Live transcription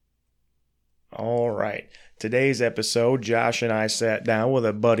All right. Today's episode, Josh and I sat down with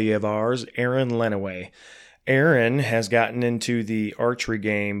a buddy of ours, Aaron Leneway. Aaron has gotten into the archery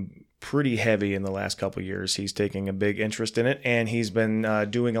game pretty heavy in the last couple of years. He's taking a big interest in it, and he's been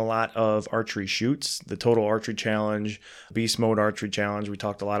doing a lot of archery shoots, the Total Archery Challenge, Beast Mode Archery Challenge. We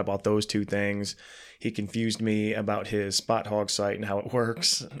talked a lot about those two things. He confused me about his Spot Hog site and how it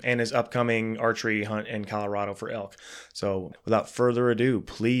works, and his upcoming archery hunt in Colorado for elk. So without further ado,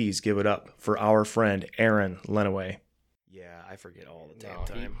 please give it up for our friend Aaron Leneway. Yeah, I forget all the damn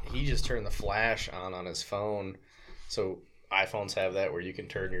time. He just turned the flash on his phone. So iPhones have that where you can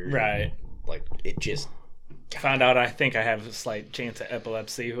turn your... Right. Like, it just... Found out I think I have a slight chance of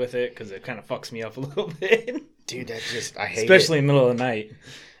epilepsy with it because it kind of fucks me up a little bit. Dude, that just... I hate Especially it. in the middle of the night.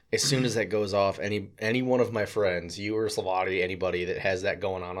 As soon as that goes off, any one of my friends, you or Slavati, anybody that has that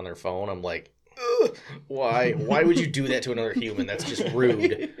going on their phone, I'm like, ugh, why? Why would you do that to another human? That's just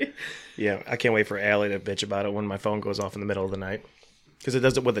rude. Yeah, I can't wait for Allie to bitch about it when my phone goes off in the middle of the night. Because it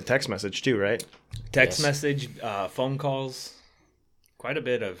does it with a text message too, right? Text message, phone calls, quite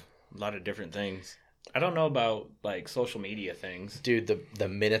a lot of different things. I don't know about like social media things. Dude, the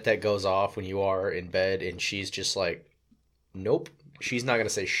minute that goes off when you are in bed and she's just like, nope. She's not going to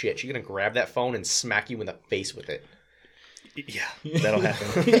say shit. She's going to grab that phone and smack you in the face with it. Yeah, that'll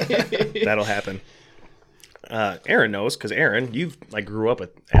happen. That'll happen. Aaron knows, because Aaron, you've like grew up with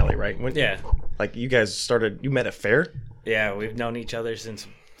Allie, right? Yeah. Like you guys you met at fair? Yeah, we've known each other since,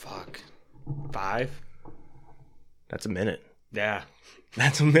 5? That's a minute. Yeah.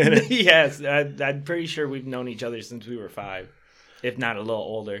 That's a minute. Yes, I'm pretty sure we've known each other since we were 5. If not a little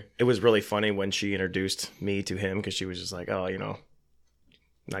older. It was really funny when she introduced me to him, because she was just like, oh,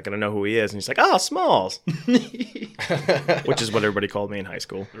 not going to know who he is. And he's like, oh, Smalls. Which is what everybody called me in high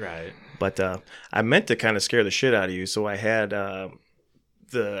school. Right. But I meant to kind of scare the shit out of you. So I had the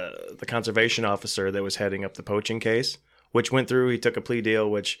conservation officer that was heading up the poaching case, which went through. He took a plea deal,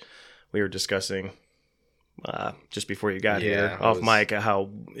 which we were discussing just before you got here off mic,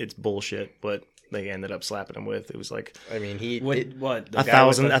 how it's bullshit. But they ended up slapping him with. It was like, I mean,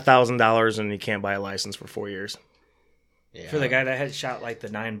 $1,000 and he can't buy a license for 4 years. Yeah. For the guy that had shot like the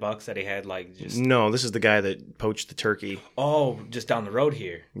 $9 that he had like just... No, this is the guy that poached the turkey. Oh, just down the road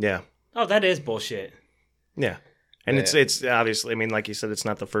here. Yeah. Oh, that is bullshit. Yeah. And it's obviously, I mean, like you said, it's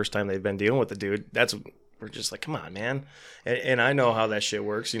not the first time they've been dealing with the dude. We're just like, come on, man. And I know how that shit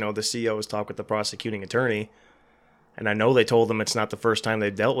works. The COs talk with the prosecuting attorney, and I know they told them it's not the first time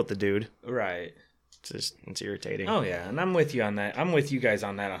they've dealt with the dude. Right. It's irritating. Oh, yeah. And I'm with you on that. I'm with you guys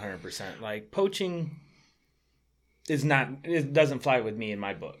on that 100%. Like, poaching... It doesn't fly with me in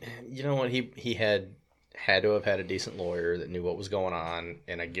my book. You know what? He had to have had a decent lawyer that knew what was going on,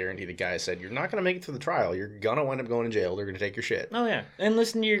 and I guarantee the guy said, "You're not going to make it through the trial. You're going to wind up going to jail. They're going to take your shit." Oh yeah, and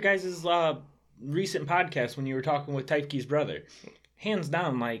listen to your guys' recent podcast when you were talking with Typke's brother. Hands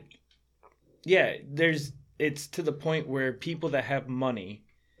down, like, yeah, it's to the point where people that have money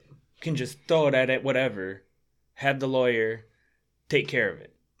can just throw it at it, whatever, have the lawyer take care of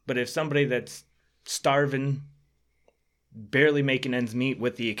it. But if somebody that's starving, barely making ends meet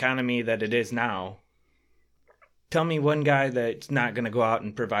with the economy that it is now, tell me one guy that's not going to go out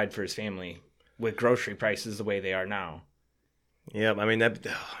and provide for his family with grocery prices the way they are now. Yeah, I mean, that'd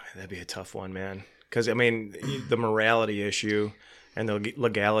be a tough one, man. Because, I mean, the morality issue and the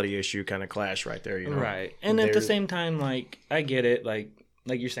legality issue kind of clash right there, Right. And at the same time, like, I get it, like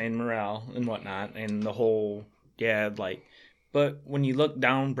you're saying, morale and whatnot, and the whole, but when you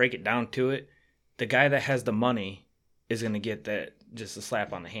break it down to it, the guy that has the money is going to get that just a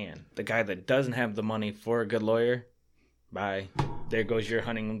slap on the hand. The guy that doesn't have the money for a good lawyer, bye. There goes your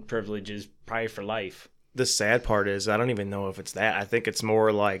hunting privileges, probably for life. The sad part is I don't even know if it's that. I think it's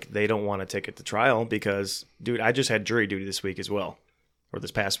more like they don't want to take it to trial because, dude, I just had jury duty this week as well. Or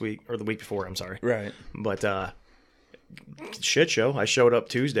this past week, or the week before, I'm sorry. Right. But shit show. I showed up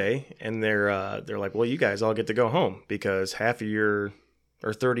Tuesday, and they're like, well, you guys all get to go home because 30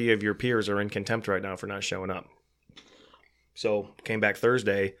 of your peers are in contempt right now for not showing up. So came back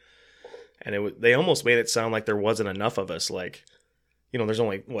Thursday, and they almost made it sound like there wasn't enough of us. Like, there's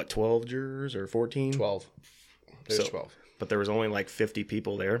only 12 jurors or 14? 12. There's 12. But there was only like 50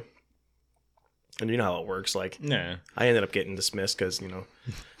 people there. And you know how it works. Like, nah. I ended up getting dismissed because,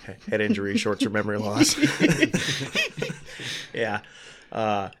 head injury, short-term memory loss. Yeah.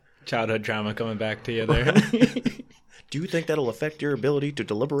 Childhood trauma coming back to you there. Do you think that'll affect your ability to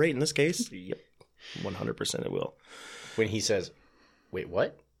deliberate in this case? Yep. 100% it will. When he says, wait,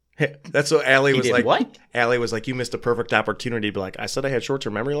 what? That's what Allie was like. What? Allie was like, you missed a perfect opportunity to be like, I said I had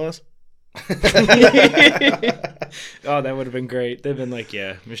short-term memory loss? Oh, that would have been great. They've been like,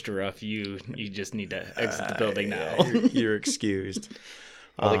 yeah, Mr. Ruff, you just need to exit the building now. Yeah, you're excused.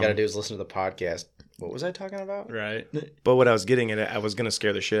 All they got to do is listen to the podcast. What was I talking about? Right. But what I was getting at, I was going to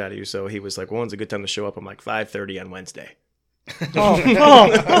scare the shit out of you. So he was like, well, when's a good time to show up? I'm like, 5:30 on Wednesday.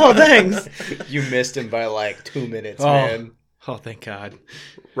 Oh, thanks. You missed him by like 2 minutes, Oh. man. Oh, thank God.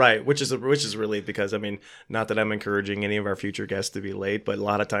 Right, which is a relief because, I mean, not that I'm encouraging any of our future guests to be late, but a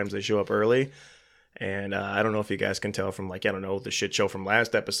lot of times they show up early. And I don't know if you guys can tell from, like, I don't know, the shit show from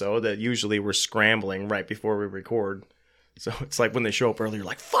last episode that usually we're scrambling right before we record. So it's like when they show up early, you're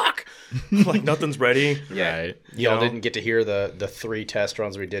like, fuck! Like, nothing's ready. Right. Y'all didn't get to hear the 3 test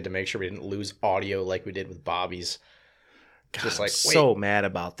runs we did to make sure we didn't lose audio like we did with Bobby's. God, Just I'm like, so mad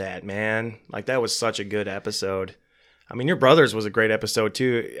about that, man. Like, that was such a good episode. I mean, your brother's was a great episode,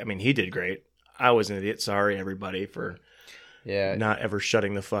 too. I mean, he did great. I was an idiot. Sorry, everybody, for not ever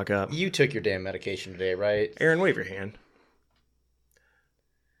shutting the fuck up. You took your damn medication today, right? Aaron, wave your hand.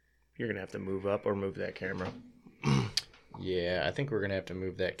 You're going to have to move up or move that camera. Yeah, I think we're going to have to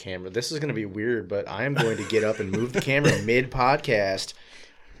move that camera. This is going to be weird, but I am going to get up and move the camera mid-podcast.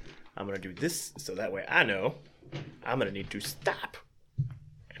 I'm going to do this so that way I know I'm going to need to stop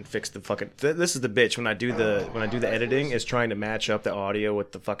and fix the fucking... This is the bitch when I do the editing is trying to match up the audio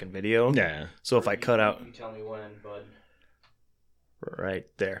with the fucking video. Yeah. So if I cut out... You tell me when, bud. Right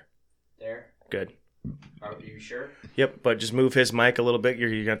there. There? Good. Are you sure? Yep, but just move his mic a little bit. You're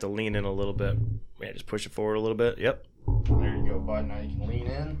going to have to lean in a little bit. Yeah, just push it forward a little bit. Yep. There you go, bud. Now you can lean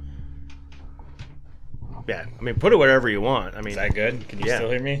in. Yeah, I mean, put it wherever you want. I mean, Is that good? Can you yeah.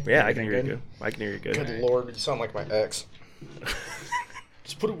 still hear me? Yeah, I can Everything hear you good. I can hear you good. Good Lord, you sound like my ex.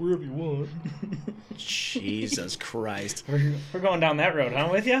 Just put it wherever you want. Jesus Christ. We're going down that road, huh,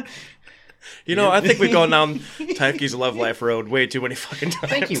 with you? You know, I think we've gone down Tyke's Love Life road way too many fucking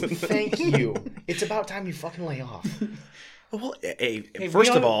times. Thank you. It's about time you fucking lay off. Well, hey, Hey,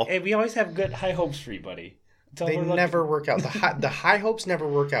 first of all, hey, we always have good high hopes for you, buddy. That's all They we're looking- never work out. The high hopes never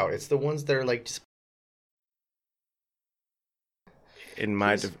work out. It's the ones that are like just... in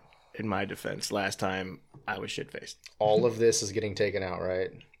my defense, last time I was shit-faced. All of this is getting taken out,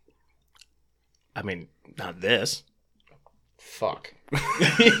 right? I mean, not this. Fuck.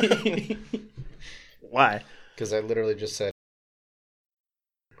 Why? Because I literally just said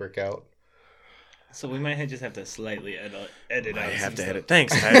work out. So we might just have to slightly edit I out. have some to stuff. edit.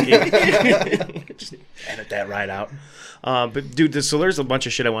 Thanks, Tyke. Just edit that right out. But dude, so there's a bunch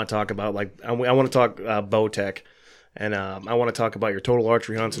of shit I want to talk about. Like I want to talk bow tech, and I want to talk about your total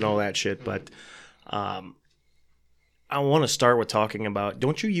archery hunts and all that shit. But I want to start with talking about.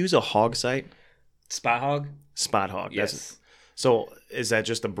 Don't you use a hog sight? Spot hog? Spot hog. Yes. So is that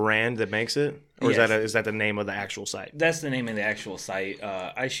just a brand that makes it, or Yes. is that the name of the actual site? That's the name of the actual site.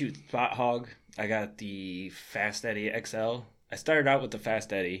 I shoot Spot Hog. I got the Fast Eddie XL. I started out with the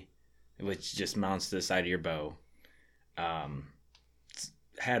Fast Eddie, which just mounts to the side of your bow.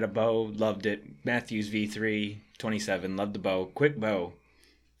 Had a bow, loved it. Matthews V3 27, loved the bow. Quick bow.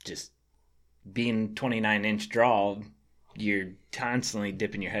 Just being 29-inch draw, you're constantly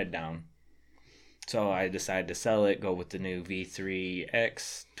dipping your head down. So I decided to sell it, go with the new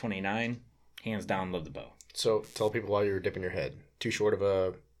V3X 29. Hands down, love the bow. So tell people why you were dipping your head. Too short of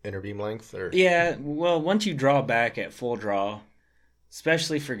a inner beam length, or Yeah, well, once you draw back at full draw,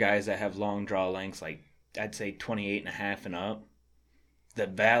 especially for guys that have long draw lengths, like I'd say 28 and a half and up, the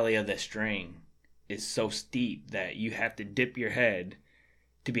valley of the string is so steep that you have to dip your head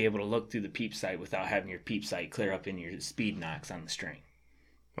to be able to look through the peep sight without having your peep sight clear up in your speed knocks on the string.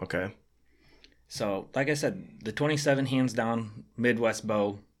 Okay. So, like I said, the 27 hands down Midwest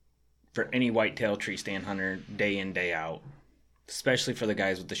bow for any whitetail tree stand hunter day in, day out, especially for the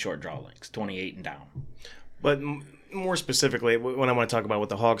guys with the short draw lengths, 28 and down. But more specifically, when I want to talk about with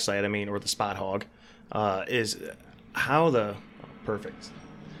the hog sight, I mean, or the spot hog, is how the perfect.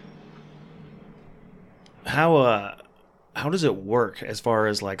 How does it work as far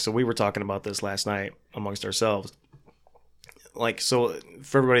as like? So we were talking about this last night amongst ourselves. Like, so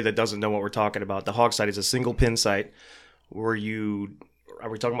for everybody that doesn't know what we're talking about, the hog sight is a single pin sight where are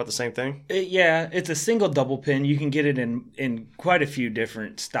we talking about the same thing? Yeah, it's a single double pin. You can get it in quite a few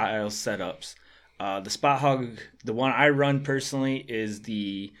different styles setups. The Spot Hog, the one I run personally, is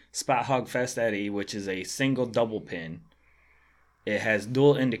the Spot Hog Fast Eddie, which is a single double pin. It has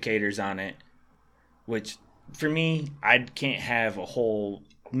dual indicators on it, which for me, I can't have a whole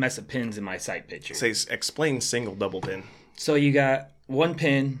mess of pins in my sight picture. Explain single double pin. So you got one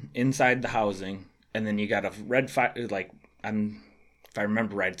pin inside the housing, and then you got a red fiber, if I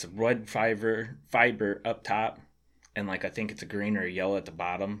remember right, it's a red fiber up top, and I think it's a green or a yellow at the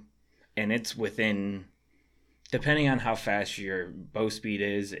bottom. and it's within, depending on how fast your bow speed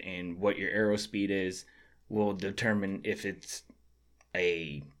is and what your arrow speed is, will determine if it's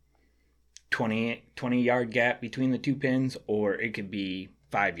a 20 yard gap between the two pins, or it could be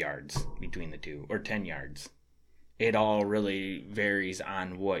 5 yards between the two, or 10 yards. It all really varies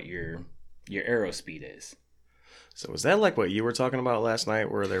on what your arrow speed is. So is that like what you were talking about last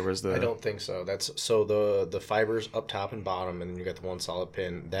night, where there was the... I don't think so. That's so the fibers up top and bottom, and then you got the one solid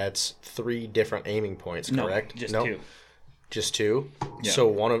pin. That's 3 different aiming points, correct? No, just 2. Just 2? Yeah.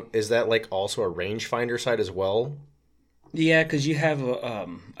 So is that like also a rangefinder sight as well? Yeah, because you have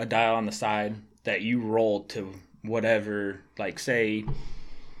a dial on the side that you roll to whatever, like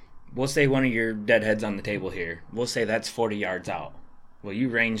we'll say one of your deadheads on the table here. We'll say that's 40 yards out. Well, you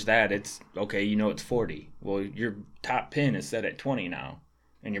range that, it's, okay, you know it's 40. Well, your top pin is set at 20 now.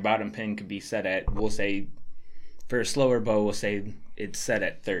 And your bottom pin could be set at, we'll say, for a slower bow, we'll say it's set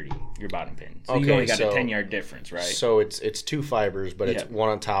at 30, your bottom pin. So you only got a 10-yard difference, right? So it's 2 fibers, but it's one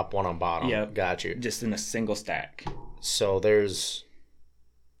on top, one on bottom. Yep. Got you. Just in a single stack. So there's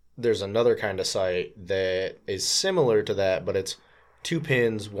another kind of sight that is similar to that, but it's 2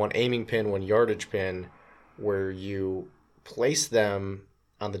 pins, 1 aiming pin, 1 yardage pin, where you place them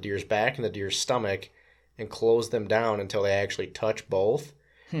on the deer's back and the deer's stomach and close them down until they actually touch both.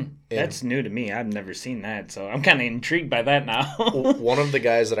 That's new to me. I've never seen that, so I'm kind of intrigued by that now. One of the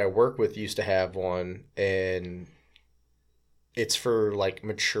guys that I work with used to have one, and it's for like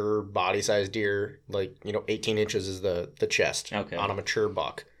mature body size deer, like 18 inches is the chest on a mature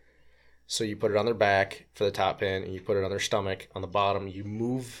buck. So you put it on their back for the top pin, and you put it on their stomach on the bottom. You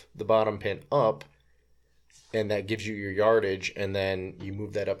move the bottom pin up, and that gives you your yardage, and then you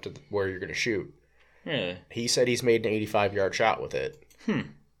move that up to where you're going to shoot. Really? He said he's made an 85-yard shot with it.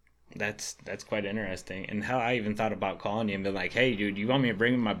 That's quite interesting. And how I even thought about calling you and being like, hey, dude, you want me to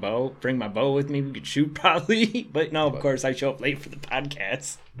bring my bow with me? We could shoot probably. But no, of course, I show up late for the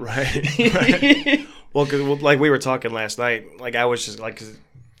podcast. Right. Well, because like we were talking last night, like I was just like, 'cause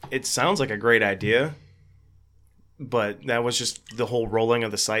it sounds like a great idea, but that was just the whole rolling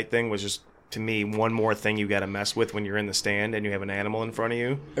of the sight thing was just, to me, one more thing you got to mess with when you're in the stand and you have an animal in front of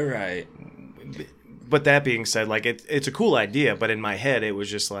you. Right. But that being said, like it's a cool idea, but in my head it was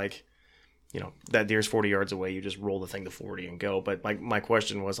just like, that deer's 40 yards away, you just roll the thing to 40 and go. But like my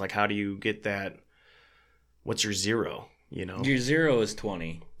question was like, how do you get that? What's your zero? Your zero is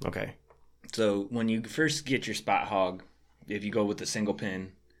 20. Okay. So when you first get your spot hog, if you go with the single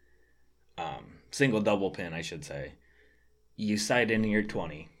pin, single double pin, I should say, you sight into your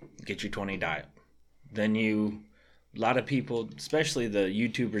 20, get your 20 dial. Then a lot of people, especially the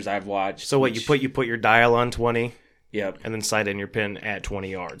YouTubers I've watched. So what, you put your dial on 20? Yep. And then sight in your pin at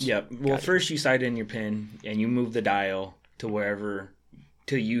 20 yards. Yep. Well, first you sight in your pin and you move the dial to wherever,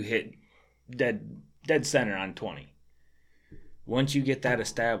 till you hit dead center on 20. Once you get that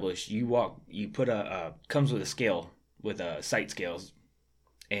established, you put comes with a scale, with sight scales,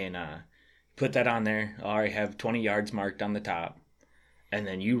 and put that on there. I already have 20 yards marked on the top, and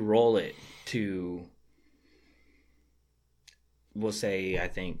then you roll it to, we'll say, I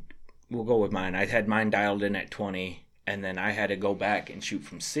think, we'll go with mine. I had mine dialed in at 20, and then I had to go back and shoot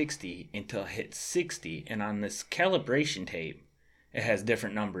from 60 until I hit 60. And on this calibration tape, it has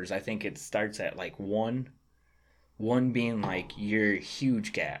different numbers. I think it starts at like 1 being like your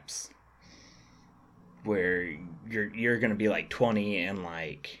huge gaps, where you're going to be like 20 and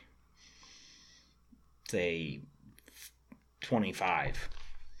like, say, 25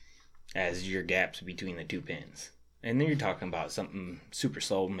 as your gaps between the two pins. And then you're talking about something super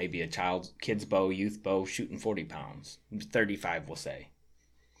slow, maybe a kid's bow, youth bow, shooting 40 pounds. 35, we'll say.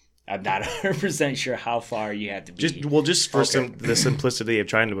 I'm not 100% sure how far you have to be. Just for the simplicity of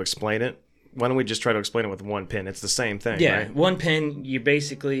trying to explain it, why don't we just try to explain it with one pin? It's the same thing, right? One pin, you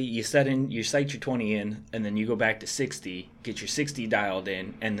sight your 20 in, and then you go back to 60, get your 60 dialed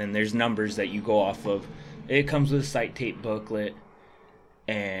in, and then there's numbers that you go off of. It comes with a sight tape booklet,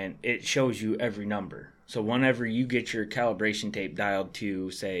 and it shows you every number. So whenever you get your calibration tape dialed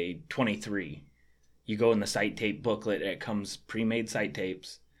to, say, 23, you go in the sight tape booklet. It comes pre-made sight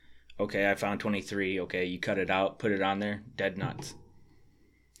tapes. Okay, I found 23. Okay, you cut it out, put it on there. Dead nuts.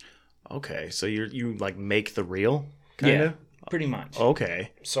 Okay, so you like make the reel, kind of? Yeah, pretty much.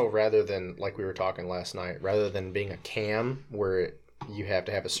 Okay. So rather than, like we were talking last night, rather than being a cam where you have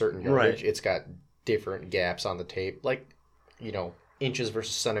to have a certain yardage, right, it's got different gaps on the tape, like, inches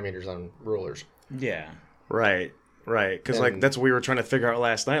versus centimeters on rulers. Yeah. Right. Because that's what we were trying to figure out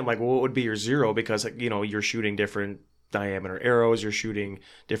last night. I'm like, well, what would be your zero? Because you're shooting different diameter arrows, you're shooting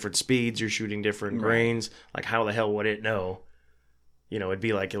different speeds, you're shooting different grains. Like, how the hell would it know? it'd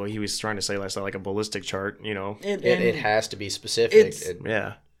be like he was trying to say last night, like a ballistic chart. It has to be specific.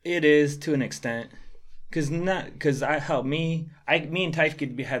 It is to an extent, because me and Tyfe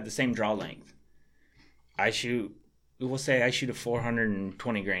could have the same draw length. We'll say I shoot a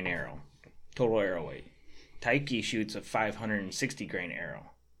 420 grain arrow, total arrow weight. Tyke shoots a 560 grain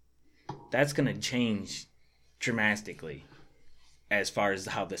arrow. That's going to change dramatically as far as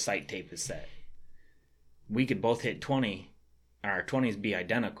how the sight tape is set. We could both hit 20, our 20s be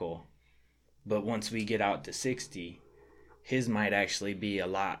identical, but once we get out to 60, his might actually be a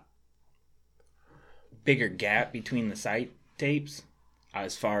lot bigger gap between the sight tapes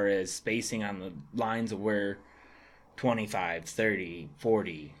as far as spacing on the lines of where 25, 30,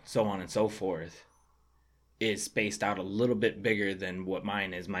 40, so on and so forth is spaced out a little bit bigger than what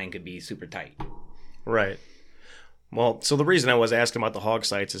mine is. Mine could be super tight. Right. Well, so the reason I was asking about the hog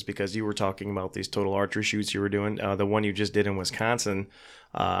sights is because you were talking about these total archery shoots you were doing. The one you just did in Wisconsin,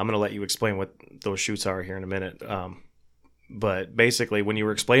 I'm going to let you explain what those shoots are here in a minute. But basically, when you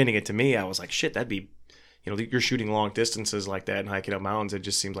were explaining it to me, I was like, shit, that'd be, you're shooting long distances like that and hiking up mountains. It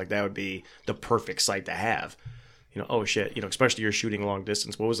just seems like that would be the perfect sight to have. Oh shit, especially you're shooting long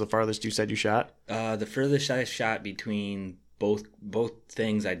distance. What was the farthest you said you shot? The furthest I shot between both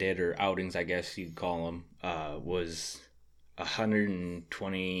things I did, or outings, I guess you'd call them, was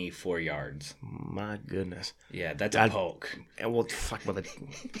 124 yards. My goodness. Yeah, that's a poke. Well, fuck with it.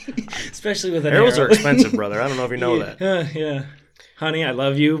 Especially with an arrows arrow. Are expensive, brother. I don't know if you know that. Yeah. Honey, I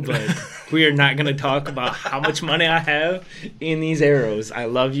love you, but we are not going to talk about how much money I have in these arrows. I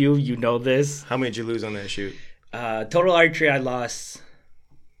love you. You know this. How many did you lose on that shoot? Total archery, I lost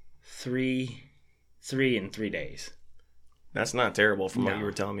three in 3 days. That's not terrible from what you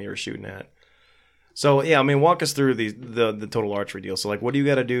were telling me you were shooting at. So, yeah, I mean, walk us through the total archery deal. So, like, what do you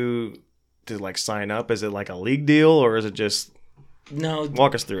got to do to, like, sign up? Is it, like, a league deal, or is it just... No.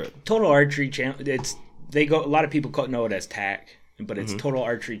 Walk us through it. Total Archery Challenge, a lot of people know it as TAC, but it's Total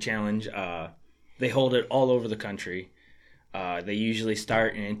Archery Challenge. They hold it all over the country. They usually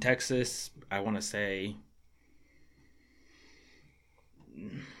start in Texas, I want to say...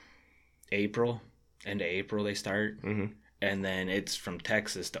 end of April they start, and then it's from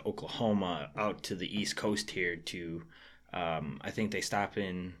Texas to Oklahoma out to the East Coast here to I think they stop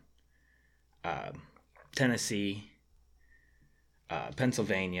in Tennessee,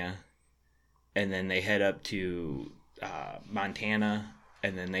 Pennsylvania, and then they head up to Montana,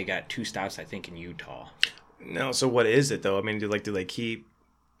 and then they got 2 stops I think in Utah. No, so what is it though? I mean, do they keep...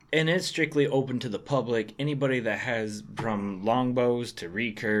 And it's strictly open to the public. Anybody that has from longbows to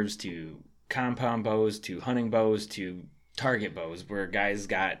recurves to compound bows to hunting bows to target bows, where guys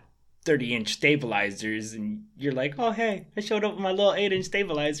got 30-inch stabilizers, and you're like, oh, hey, I showed up with my little 8-inch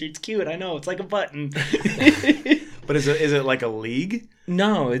stabilizer. It's cute. I know. It's like a button. But is it like a league?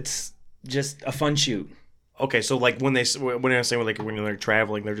 No, it's just a fun shoot. Okay, so like when they're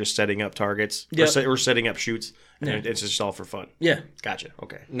traveling, they're just setting up targets or setting up shoots, and it's just all for fun. Yeah, gotcha.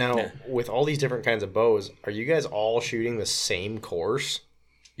 Okay. Now, with all these different kinds of bows, are you guys all shooting the same course?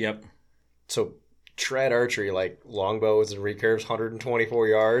 Yep. So, trad archery, like longbows and recurves, 124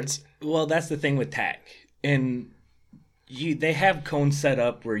 yards. Well, that's the thing with TAC, and they have cones set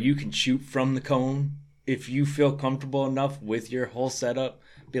up where you can shoot from the cone if you feel comfortable enough with your whole setup.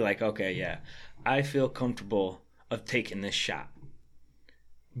 Be like, okay, yeah. I feel comfortable of taking this shot.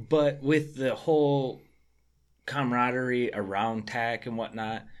 But with the whole camaraderie around TAC and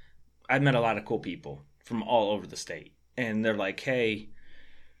whatnot, I've met a lot of cool people from all over the state. And they're like, hey,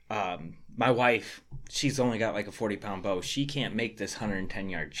 my wife, she's only got like a 40-pound bow. She can't make this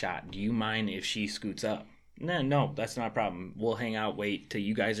 110-yard shot. Do you mind if she scoots up? No, that's not a problem. We'll hang out, wait till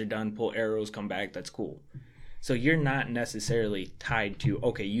you guys are done, pull arrows, come back. That's cool. So you're not necessarily tied to,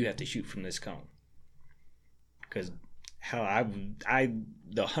 okay, you have to shoot from this cone. Because, hell,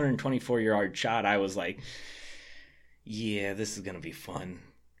 the 124-yard shot, I was like, yeah, this is going to be fun.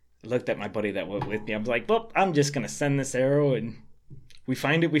 I looked at my buddy that went with me. I was like, well, I'm just going to send this arrow, and we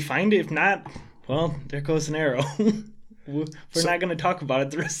find it. If not, well, there goes an arrow. We're not going to talk about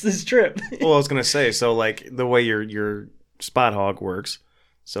it the rest of this trip. Well, I was going to say, so, like, the way your spot hog works,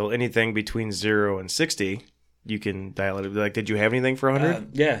 so anything between 0 and 60... you can dial it. Like, did you have anything for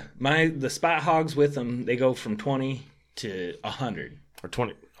 100? Yeah, the spot hogs with them, they go from 20 to 100 or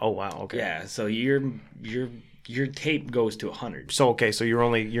 20. Oh wow, okay. Yeah, so your tape goes to 100. So okay, so you're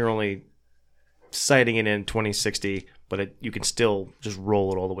only sighting it in 2060, but you can still just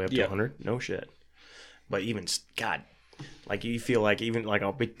roll it all the way up to 100. No shit. But even God, like you feel like even like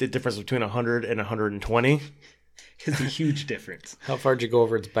the difference between 100 and 120 is a huge difference. How far did you go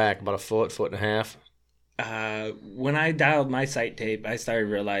over its back? About a foot and a half. When I dialed my sight tape, I started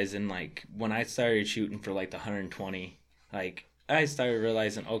realizing, like, when I started shooting for, like, the 120, like, I started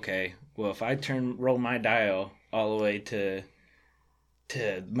realizing, okay, well, if I roll my dial all the way to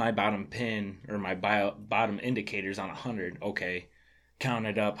my bottom pin or my bottom indicators on 100, okay,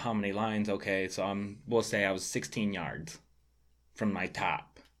 counted up how many lines, okay, so we'll say I was 16 yards from my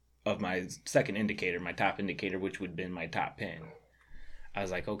top of my second indicator, my top indicator, which would have been my top pin. I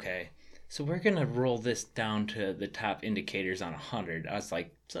was like, okay, so we're going to roll this down to the top indicators on 100. I was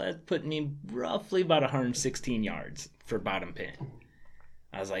like, so that's putting me roughly about 116 yards for bottom pin.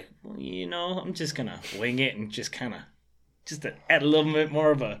 I was like, well, I'm just going to wing it and just kind of, just to add a little bit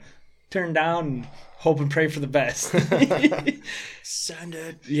more of a turn down and hope and pray for the best. Send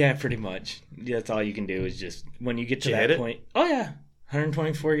it. Yeah, pretty much. Yeah, that's all you can do is just, when you get to that point. Oh, yeah.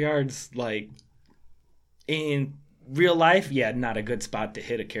 124 yards, like, in real life, yeah, not a good spot to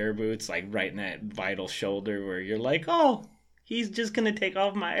hit a caribou. It's like right in that vital shoulder where you're like, oh, he's just going to take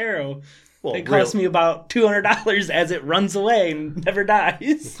off my arrow. Well, it costs me about $200 as it runs away and never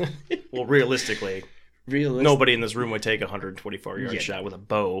dies. Well, realistically, nobody in this room would take a 124-yard shot with a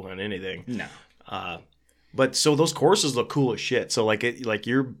bow on anything. No. But so those courses look cool as shit. So like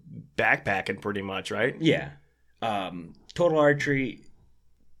you're backpacking pretty much, right? Yeah. Total archery,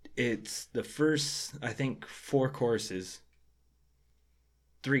 it's the first, I think, 3 courses.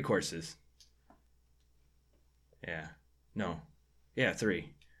 Yeah. No. Yeah, 3.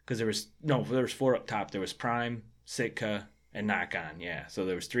 Because there was 4 up top. There was Prime, Sitka, and Knock On. Yeah. So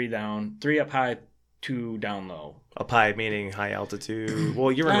there was 3 down, 3 up high, 2 down low. Up high meaning high altitude.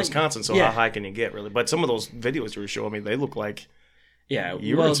 Well, you're in Wisconsin, so how high can you get, really? But some of those videos you were showing me, they look like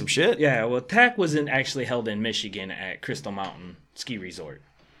you were in some shit. Yeah, well, TAC wasn't actually held in Michigan at Crystal Mountain Ski Resort.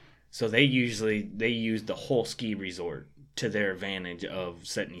 So they use the whole ski resort to their advantage of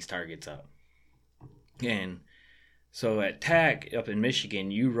setting these targets up. And so at TAC up in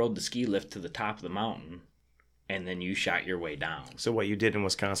Michigan, you rode the ski lift to the top of the mountain, and then you shot your way down. So what you did in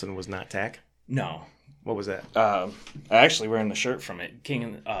Wisconsin was not TAC? No. What was that? I'm actually wearing the shirt from it.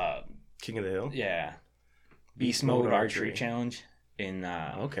 King of the Hill? Yeah. Beast Mode Archery Challenge in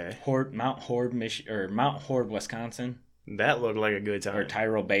Mount Horde, Wisconsin. That looked like a good time. Or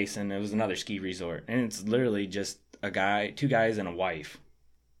Tyrrell Basin. It was another ski resort. And it's literally just 2 guys and a wife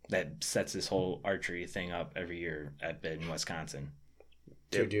that sets this whole archery thing up every year in Wisconsin.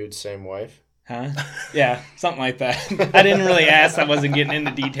 2 dudes, same wife? Huh? Yeah, something like that. I didn't really ask. I wasn't getting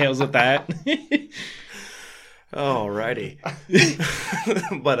into details with that. Alrighty.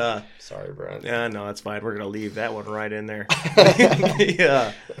 But sorry, Brent. Yeah, no, that's fine. We're gonna leave that one right in there.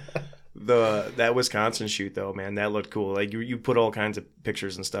 Yeah. That Wisconsin shoot though, man, that looked cool. Like you put all kinds of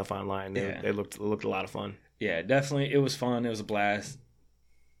pictures and stuff online. They looked a lot of fun. Yeah, definitely. It was fun. It was a blast.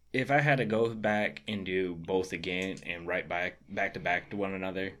 If I had to go back and do both again and right back to back to one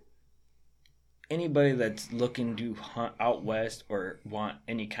another, anybody that's looking to hunt out west or want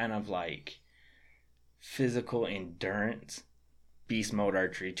any kind of like physical endurance, Beast Mode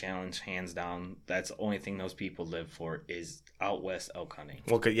Archery Challenge, hands down. That's the only thing those people live for is out west elk hunting.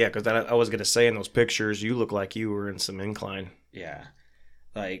 Well, yeah, because I was gonna say in those pictures you look like you were in some incline. Yeah,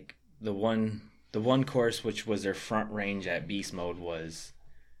 like the one course which was their front range at Beast Mode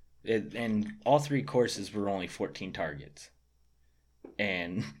and all 3 courses were only 14 targets,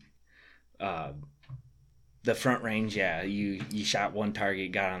 and the front range, yeah, you shot 1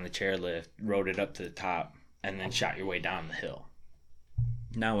 target, got on the chairlift, rode it up to the top, and then shot your way down the hill.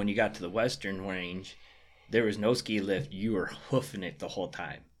 Now, when you got to the western range, there was no ski lift. You were hoofing it the whole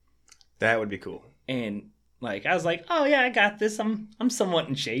time. That would be cool. And like I was like, oh yeah, I got this. I'm somewhat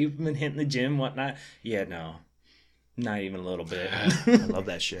in shape. I've been hitting the gym, whatnot. Yeah, no, not even a little bit. I love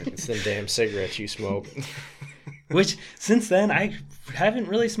that shit. It's the damn cigarettes you smoke. Which since then I haven't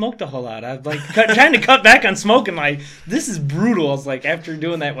really smoked a whole lot. I've like trying to cut back on smoking. Like this is brutal. I was like, after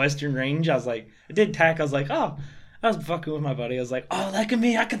doing that western range, I was like, I did TAC. I was like, oh. I was fucking with my buddy. I was like, oh, look at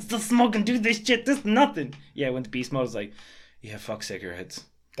me. I can still smoke and do this shit. This is nothing. Yeah, I went to beast mode. I was like, yeah, fuck cigarettes.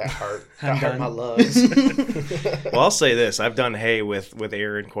 That hurt my lungs. Well, I'll say this. I've done hay with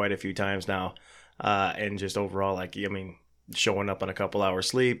Aaron quite a few times now. And just overall, like, I mean, showing up on a couple hours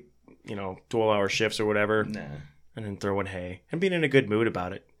sleep, 12-hour shifts or whatever. Nah. And then throwing hay and being in a good mood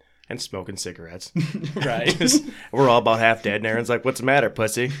about it. And smoking cigarettes. Right. We're all about half dead, and Aaron's like, what's the matter,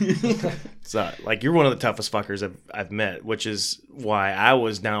 pussy? So, like, you're one of the toughest fuckers I've met, which is why I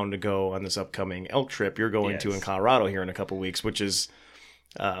was down to go on this upcoming elk trip you're going to in Colorado here in a couple weeks, which is,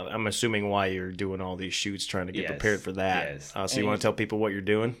 I'm assuming why you're doing all these shoots, trying to get prepared for that. Yes. So you want to tell people what you're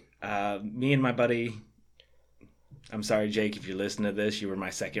doing? Me and my buddy, I'm sorry, Jake, if you're listening to this, you were my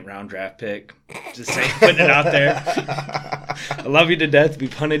second round draft pick. Just saying, putting it out there. I love you to death.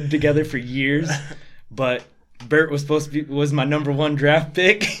 We've hunted together for years, but Bert was my number 1 draft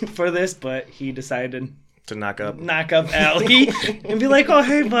pick for this, but he decided to knock up Allie and be like, "Oh,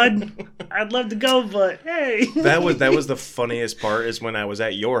 hey, bud, I'd love to go, but hey." That was the funniest part is when I was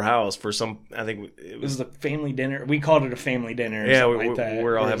at your house for I think it was a family dinner. We called it a family dinner. Yeah,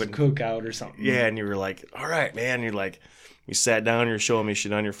 we're all having a cookout or something. Yeah, and you were like, "All right, man." You're like, you sat down, you're showing me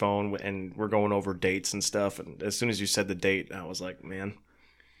shit on your phone, and we're going over dates and stuff. And as soon as you said the date, I was like, "Man,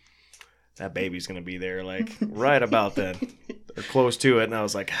 that baby's gonna be there like right about then, or close to it." And I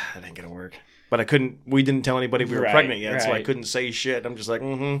was like, "That ain't gonna work." But we didn't tell anybody we were pregnant yet, so I couldn't say shit. I'm just like,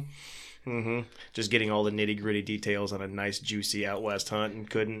 just getting all the nitty gritty details on a nice juicy out west hunt, and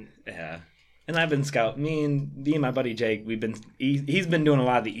couldn't. Yeah, and I've been scouting. Me and my buddy Jake, he's been doing a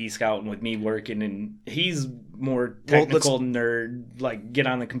lot of the e-scouting with me working, and he's more technical nerd. Like, get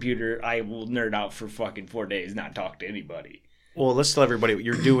on the computer, I will nerd out for fucking 4 days, not talk to anybody. Well, let's tell everybody what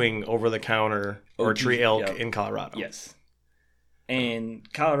you're doing over the counter archery elk in Colorado. Yes. And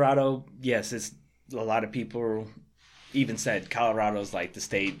Colorado, yes, it's a lot of people even said Colorado's like the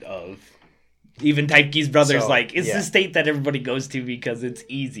state of, even Typeke's brothers the state that everybody goes to because it's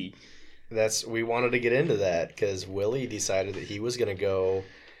easy. We wanted to get into that because Willie decided that he was going to go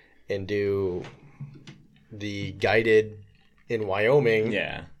and do the guided in Wyoming.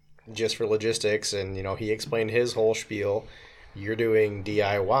 Yeah. Just for logistics, and he explained his whole spiel. You're doing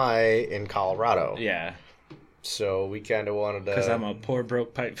DIY in Colorado. Yeah. So we kind of wanted to... Because I'm a poor,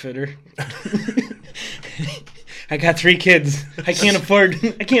 broke pipe fitter. I got 3 kids. I can't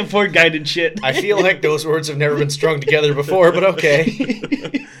afford guided shit. I feel like those words have never been strung together before, but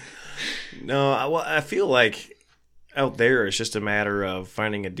okay. No, I feel like out there it's just a matter of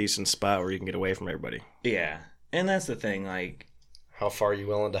finding a decent spot where you can get away from everybody. Yeah. And that's the thing, like... How far are you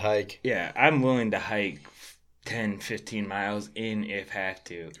willing to hike? Yeah, I'm willing to hike 10, 15 miles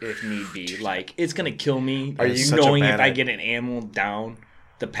if need be. Like, it's going to kill me. Are you knowing if I get an animal down,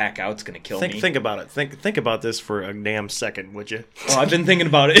 the pack out's going to kill me? Think about it. Think about this for a damn second, would you? Oh, I've been thinking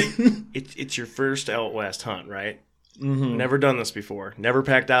about it. It's your first out west hunt, right? Mm-hmm. Never done this before. Never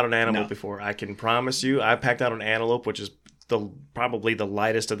packed out an animal before. I can promise you, I packed out an antelope, which is probably the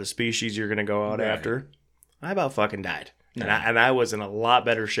lightest of the species you're going to go out after. I about fucking died. No. And I was in a lot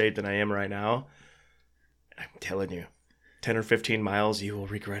better shape than I am right now. I'm telling you, 10 or 15 miles, you will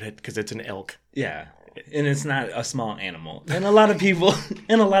regret it because it's an elk. Yeah, and it's not a small animal. And a lot of people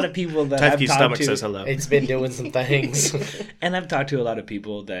that I've talked stomach to, says hello. It's been doing some things. And I've talked to a lot of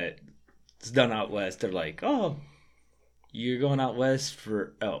people that's done out west. They're like, "Oh, you're going out west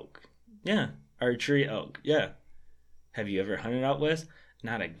for elk?" Yeah, archery elk. Yeah. Have you ever hunted out west?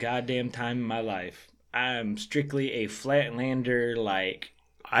 Not a goddamn time in my life. I'm strictly a flatlander, like...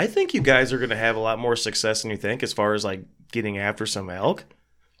 I think you guys are going to have a lot more success than you think as far as, like, getting after some elk,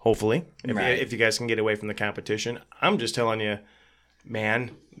 hopefully, if you guys can get away from the competition. I'm just telling you,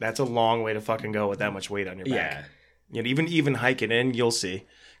 man, that's a long way to fucking go with that much weight on your back. Yeah. Even hiking in, you'll see.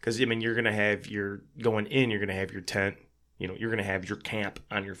 Because, you're going to have going in, you're going to have your tent. You're going to have your camp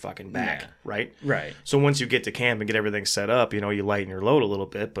on your fucking back, right? Right. So once you get to camp and get everything set up, you lighten your load a little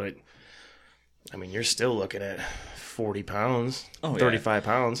bit, but... you're still looking at 40 pounds, 35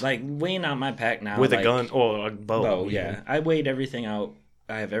 pounds. Like, weighing out my pack now. With a gun or a bow. Yeah. I weighed everything out.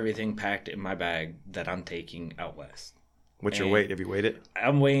 I have everything packed in my bag that I'm taking out west. What's your weight? Have you weighed it?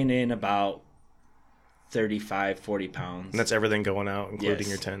 I'm weighing in about 35, 40 pounds. And that's everything going out, including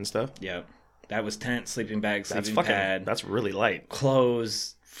your tent and stuff? Yep. That was tent, sleeping bag, sleeping pad. That's really light.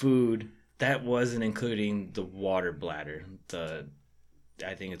 Clothes, food. That wasn't including the water bladder.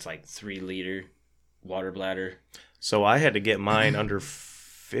 I think it's like 3-liter water bladder. So I had to get mine under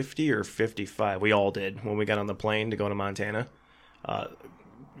 50 or 55. We all did when we got on the plane to go to Montana.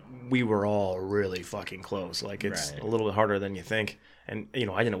 We were all really fucking close. Like, it's a little bit harder than you think. And,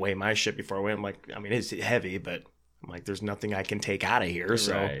 I didn't weigh my shit before I went. I'm like, it's heavy, but I'm like, there's nothing I can take out of here.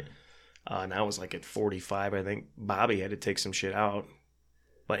 So and I was like at 45. I think Bobby had to take some shit out.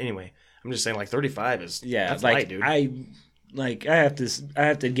 But anyway, I'm just saying, like, 35 is that's light, dude. I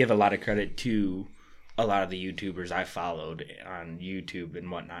have to give a lot of credit to a lot of the YouTubers I followed on YouTube and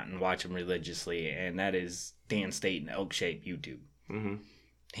whatnot and watch them religiously, and that is Dan State and Elk Shape YouTube. Mm-hmm.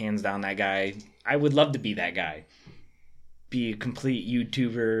 Hands down, that guy. I would love to be that guy. Be a complete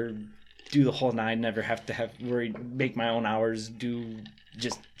YouTuber, do the whole 9, never have to make my own hours,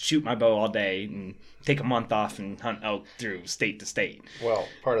 just shoot my bow all day and take a month off and hunt elk through state to state. Well,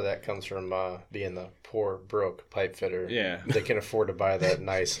 part of that comes from being the poor, broke pipe fitter. Yeah. They can afford to buy that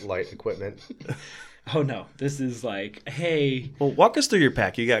nice, light equipment. Oh no, this is like, hey. Well, walk us through your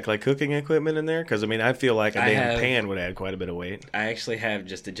pack. You got like cooking equipment in there? Because I mean, I feel like a damn pan would add quite a bit of weight. I actually have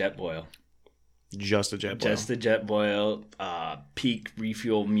just a jet boil. Just a jet boil. Just a jet boil. Peak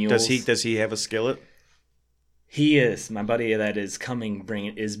refuel mules. Does he have a skillet? He is. My buddy that is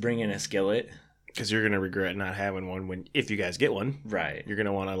bringing a skillet. Because you're gonna regret not having one if you guys get one. Right. You're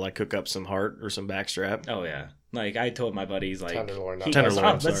gonna want to like cook up some heart or some backstrap. Oh yeah. Like I told my buddies, like tenderloin.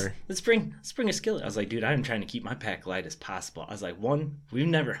 Sorry. Let's bring a skillet. I was like, dude, I'm trying to keep my pack light as possible. I was like, 1, we've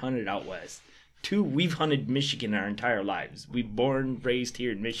never hunted out west. 2, we've hunted Michigan our entire lives. We raised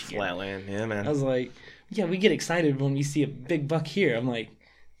here in Michigan. Flatland, yeah, man. I was like, yeah, we get excited when we see a big buck here. I'm like,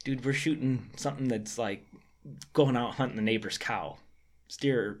 dude, we're shooting something that's like going out hunting the neighbor's cow,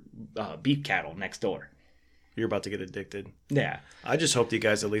 steer, beef cattle next door. You're about to get addicted. Yeah. I just hope you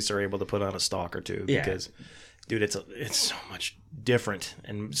guys at least are able to put on a stalk or two because, dude, it's so much different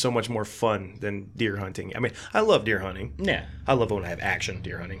and so much more fun than deer hunting. I mean, I love deer hunting. Yeah. I love when I have action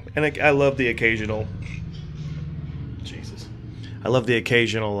deer hunting. And I love the occasional... Jesus. I love the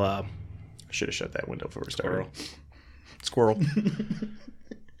occasional... I should have shut that window before we started. Squirrel.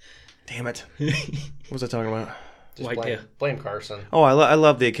 Damn it. What was I talking about? Just blame Carson. Oh, I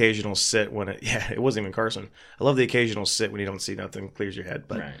love the occasional sit when it wasn't even Carson. I love the occasional sit when you don't see nothing, clears your head.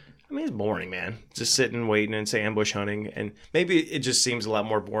 But right. I mean, it's boring, man. Just sitting, waiting, and say ambush hunting. And maybe it just seems a lot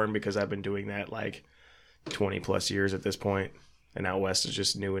more boring because I've been doing that like 20 plus years at this point. And out west is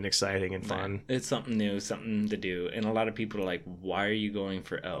just new and exciting and fun. Right. It's something new, something to do. And a lot of people are like, why are you going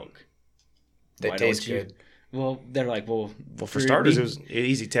for elk? They taste good. Well, they're like, well, for starters, it was an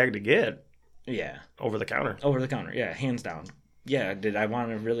easy tag to get. Yeah. Over the counter, yeah, hands down. Yeah, did I want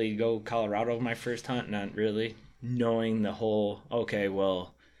to really go Colorado my first hunt? Not really. Knowing the whole, okay,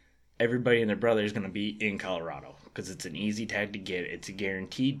 well, everybody and their brother is going to be in Colorado because it's an easy tag to get. It's a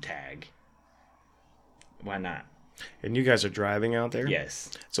guaranteed tag. Why not? And you guys are driving out there?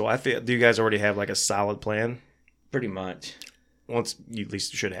 Yes. So I feel, do you guys already have like a solid plan? Pretty much. Once you at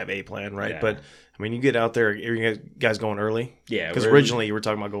least should have a plan, right? Yeah. But I mean, you get out there. Are you guys going early? Yeah, because originally you were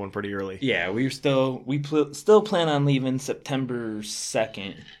talking about going pretty early. Yeah, we still plan on leaving September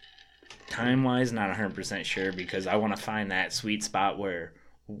 2nd. Time wise, not 100% sure because I want to find that sweet spot where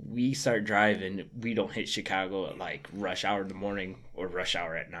we start driving. We don't hit Chicago at like rush hour in the morning or rush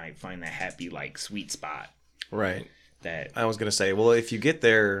hour at night. Find that happy like sweet spot. Right. That I was gonna say. Well, if you get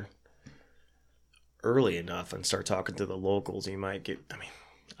there early enough and start talking to the locals, you might get. I mean,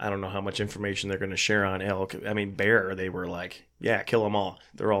 I don't know how much information they're going to share on elk. I mean, bear, they were like, yeah, kill them all.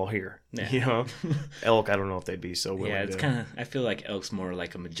 They're all here. Yeah. You know, elk, I don't know if they'd be so willing. Yeah, it's kind of. I feel like elk's more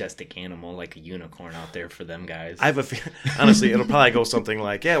like a majestic animal, like a unicorn out there for them guys. I have honestly, it'll probably go something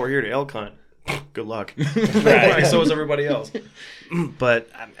like, yeah, we're here to elk hunt. Good luck. Right. So is everybody else. But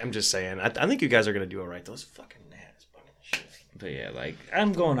I'm just saying, I think you guys are going to do all right. Those fucking gnats bugging the shit. But yeah, like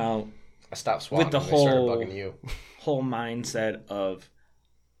I'm going out. I stopped swatting with the whole mindset of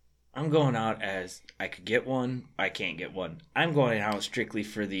I'm going out as I could get one, I can't get one. I'm going out strictly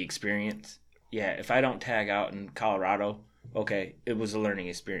for the experience. Yeah, if I don't tag out in Colorado, okay, it was a learning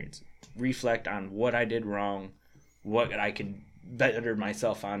experience. Reflect on what I did wrong, what I could better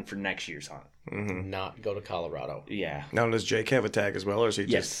myself on for next year's hunt. Mm-hmm. Not go to Colorado. Yeah. Now, does Jake have a tag as well, or is he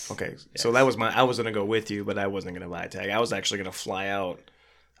just... Yes. Okay, yes. So that was I was going to go with you, but I wasn't going to buy a tag. I was actually going to fly out.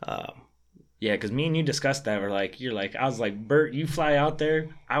 Yeah, because me and you discussed that. I was like, Bert, you fly out there.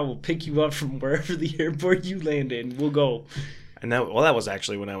 I will pick you up from wherever the airport you land in. We'll go. And that was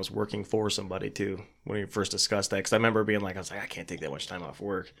actually when I was working for somebody too, when we first discussed that. Because I remember being like, I can't take that much time off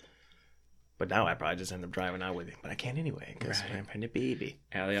work. But now I probably just end up driving out with you. But I can't anyway because I'm a baby.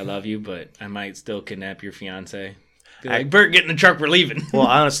 Allie, I love you, but I might still kidnap your fiance. Bert, get in the truck. We're leaving. Well,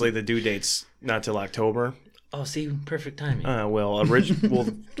 honestly, the due date's not till October. Oh, see, perfect timing.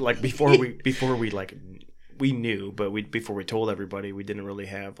 Like before we like we knew, but before we told everybody, we didn't really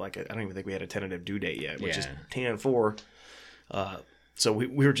have I don't even think we had a tentative due date yet, which is 10/4. So we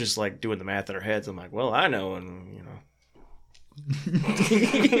were just like doing the math in our heads. I'm like, well, I know, and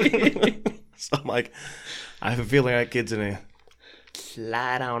so I'm like, I have a feeling that kid's gonna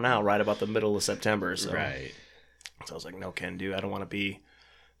slide on out right about the middle of September. So right. So I was like, no, can do. I don't want to be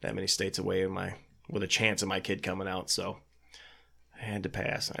that many states away with a chance of my kid coming out, so I had to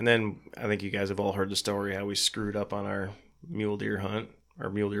pass. And then I think you guys have all heard the story how we screwed up on our mule deer hunt, our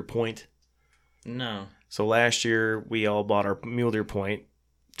mule deer point. No. So last year we all bought our mule deer point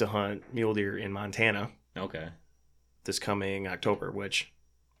to hunt mule deer in Montana. Okay. This coming October, which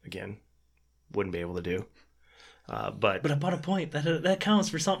again wouldn't be able to do. But I bought a point. That counts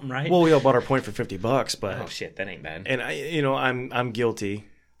for something, right? Well, we all bought our point for $50, but oh shit, that ain't bad. And I'm guilty.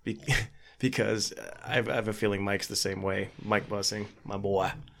 because I have a feeling Mike's the same way. Mike Bussing, my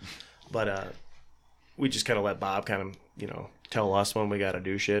boy. But we just kind of let Bob kind of, tell us when we got to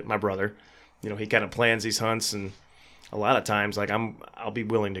do shit. My brother, he kind of plans these hunts, and a lot of times, like, I'll be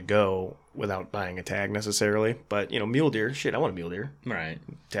willing to go without buying a tag necessarily. But, mule deer, shit, I want a mule deer. Right.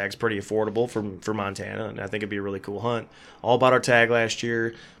 Tag's pretty affordable for Montana, and I think it'd be a really cool hunt. All bought our tag last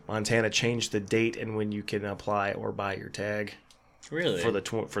year. Montana changed the date and when you can apply or buy your tag. Really?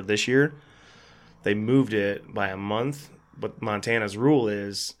 For this year. They moved it by a month, but Montana's rule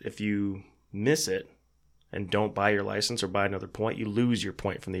is if you miss it and don't buy your license or buy another point, you lose your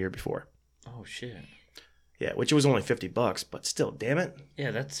point from the year before. Oh, shit. Yeah, which was only $50, but still, damn it. Yeah,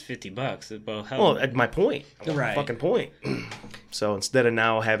 that's $50. Well, at my point. Right. Fucking point. So instead of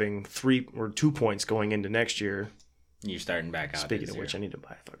now having 3 or 2 points going into next year, you're starting back out. Speaking of which, I need to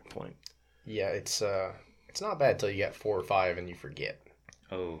buy a fucking point. Yeah, it's not bad until you get 4 or 5 and you forget.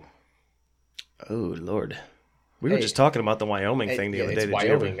 Oh, Lord. We were just talking about the Wyoming thing the other day. It's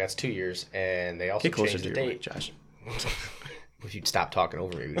Wyoming. That's 2 years, and they also changed the date. Mic, Josh. If you'd stop talking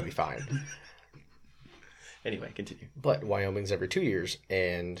over me, we'd be fine. Anyway, continue. But Wyoming's every 2 years,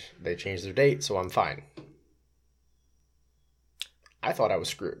 and they changed their date, so I'm fine. I thought I was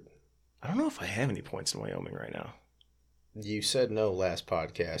screwed. I don't know if I have any points in Wyoming right now. You said no last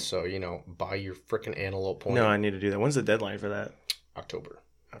podcast, so, buy your frickin' antelope point. No, I need to do that. When's the deadline for that? October.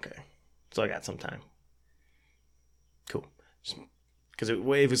 Okay. So I got some time. Cool. Because it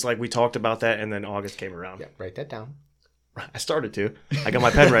was like we talked about that, and then August came around. Yeah, write that down. I started to. I got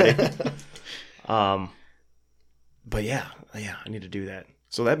my pen ready. But yeah, I need to do that.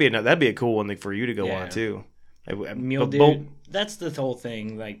 So that'd be a cool one for you to go on too. Mule deer. That's the whole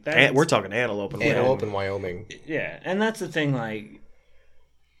thing. Like that. We're talking antelope in Wyoming. Yeah, and that's the thing. Like,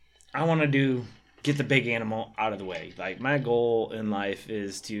 I want to get the big animal out of the way. Like, my goal in life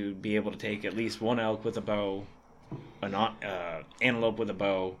is to be able to take at least one elk with a bow, an antelope with a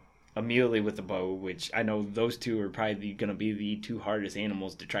bow, a muley with a bow, which I know those two are probably going to be the 2 hardest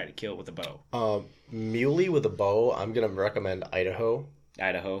animals to try to kill with a bow. Muley with a bow, I'm going to recommend Idaho.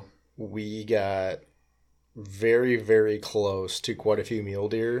 Idaho. We got very, very close to quite a few mule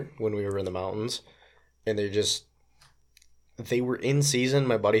deer when we were in the mountains, and they were in season.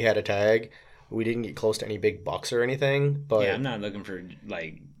 My buddy had a tag. We didn't get close to any big bucks or anything, but yeah, I'm not looking for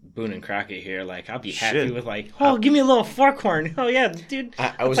like Boone and Crockett here. Like, I'll be happy with give me a little forkhorn. Oh yeah, dude.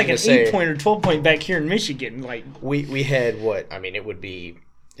 I was like an 8-point or 12-point back here in Michigan. Like, we had what? I mean, it'd be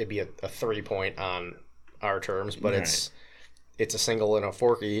a 3-point on our terms, but it's a single and a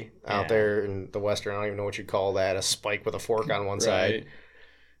forky out there in the western. I don't even know what you'd call that. A spike with a fork on one side.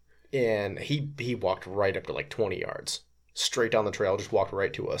 And he walked right up to like 20 yards, straight down the trail, just walked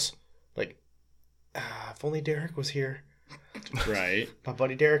right to us. Like, if only Derek was here. Right. My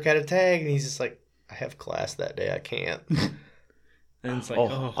buddy Derek had a tag, and he's just like, I have class that day. I can't. And it's like,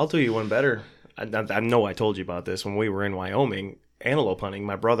 I'll do you one better. I know I told you about this when we were in Wyoming antelope hunting.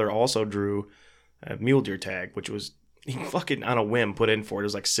 My brother also drew a mule deer tag, which was he fucking on a whim put in for it. It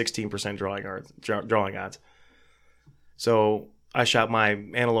was like 16% drawing odds. So I shot my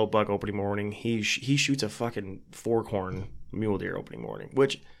antelope buck opening morning. He shoots a fucking forkhorn mule deer opening morning,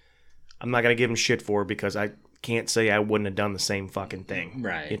 which I'm not gonna give him shit for because I can't say I wouldn't have done the same fucking thing.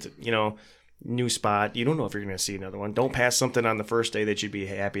 Right. It's new spot. You don't know if you're gonna see another one. Don't pass something on the first day that you'd be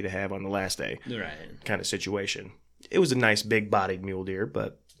happy to have on the last day. Right. Kind of situation. It was a nice big bodied mule deer,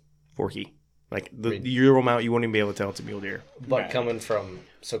 but forky. Like the Euro mount, you wouldn't even be able to tell it's a mule deer. But coming from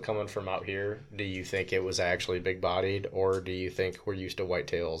out here, do you think it was actually big bodied, or do you think we're used to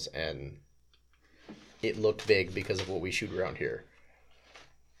whitetails and it looked big because of what we shoot around here?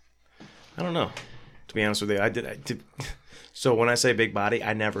 I don't know. To be honest with you, I did. So when I say big body,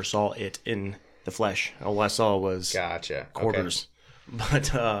 I never saw it in the flesh. All I saw was quarters. Okay.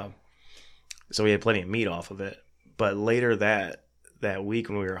 But so we had plenty of meat off of it. But later that week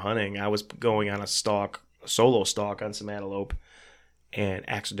when we were hunting, I was going on a solo stalk on some antelope, and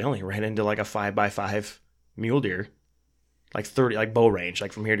accidentally ran into like a 5x5 mule deer, like 30, like bow range,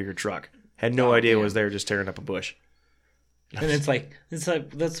 like from here to your truck. Had no idea it was there, just tearing up a bush. And it's like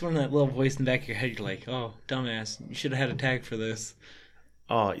that's when that little voice in the back of your head, you're like, oh, dumbass, you should have had a tag for this.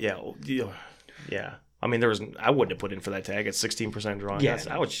 Oh yeah. I mean, I wouldn't have put in for that tag. It's 16% drawing. Yeah,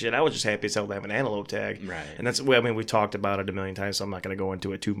 I was just happy as hell to have an antelope tag. Right. And that's, I mean, we talked about it a million times, so I'm not going to go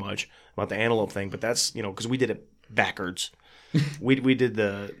into it too much about the antelope thing. But that's, because we did it backwards. we did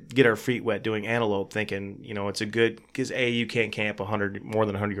get our feet wet doing antelope, thinking, it's a good, because you can't camp more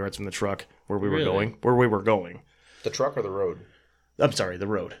than 100 yards from the truck where we were going. The truck or the road? I'm sorry, the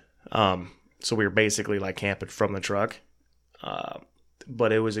road. So we were basically like camping from the truck.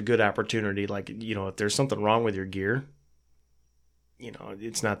 but it was a good opportunity. Like, you know, if there's something wrong with your gear, you know,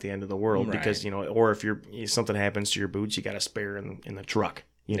 it's not the end of the world because, you know, or if something happens to your boots, you got a spare in the truck.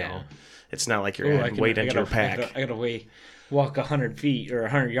 You know, it's not like you're adding weight into your pack. I gotta walk 100 feet or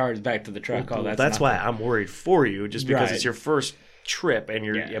 100 yards back to the truck. Well, that's why I'm worried for you, just because it's your first trip, and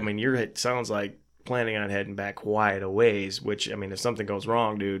it sounds like planning on heading back quite a ways. Which, I mean, if something goes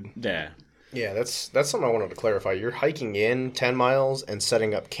wrong, dude. Yeah, that's something I wanted to clarify. You're hiking in 10 miles and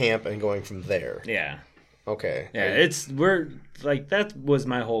setting up camp and going from there. Yeah. Okay. Yeah, that was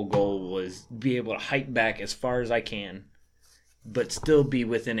my whole goal, was be able to hike back as far as I can, but still be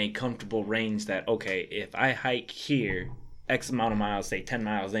within a comfortable range that, okay, if I hike here X amount of miles, say 10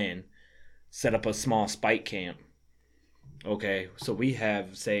 miles in, set up a small spike camp. Okay, so we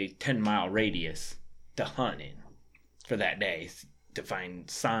have, say, 10-mile radius to hunt in for that day, to find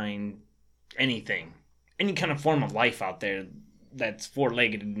sign, anything, any kind of form of life out there that's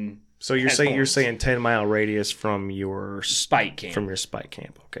four-legged and so you're saying 10-mile radius from your spike camp. From your spike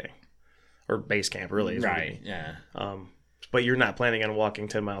camp, okay. Or base camp, really. Right, yeah. But you're not planning on walking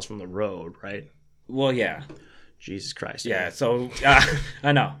 10 miles from the road, right? Well, yeah. Jesus Christ. Yeah, so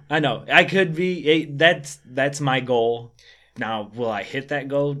I know. I could be that's my goal. Now, will I hit that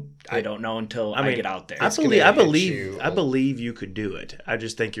goal? I don't know until I get out there. I believe you could do it. I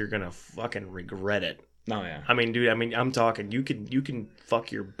just think you're gonna fucking regret it. Oh yeah. I mean, dude. I'm talking. You can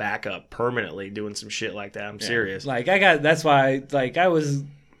fuck your back up permanently doing some shit like that. I'm serious. Like that's why. Like I was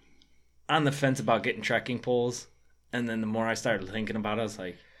on the fence about getting trekking poles, and then the more I started thinking about it, I was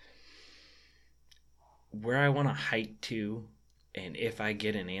like, where I want to hike to, and if I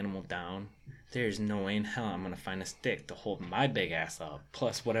get an animal down, there's no way in hell I'm going to find a stick to hold my big ass up,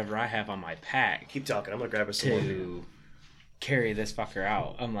 plus whatever I have on my pack. Keep talking. I'm going to grab a sword to carry this fucker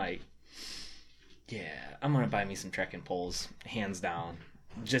out. I'm like, yeah, I'm going to buy me some trekking poles, hands down,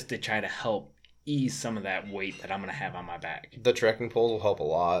 just to try to help ease some of that weight that I'm going to have on my back. The trekking poles will help a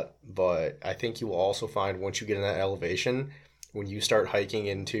lot, but I think you will also find once you get in that elevation, when you start hiking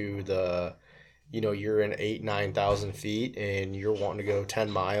into the, you know, you're in 8,000-9,000 feet and you're wanting to go 10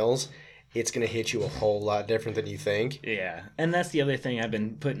 miles, it's going to hit you a whole lot different than you think. Yeah. And that's the other thing I've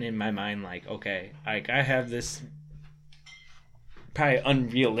been putting in my mind, like, okay, like I have this probably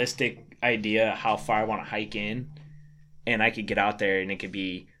unrealistic idea how far I want to hike in, and I could get out there and it could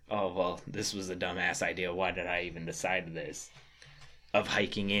be, oh, well, this was a dumbass idea. Why did I even decide this? Of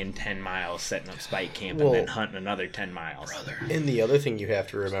hiking in 10 miles, setting up spike camp, and then hunting another 10 miles. Brother. And the other thing you have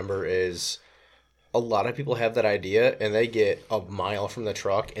to remember is a lot of people have that idea and they get a mile from the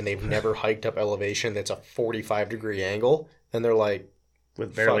truck and they've never hiked up elevation that's a 45-degree angle, and they're like,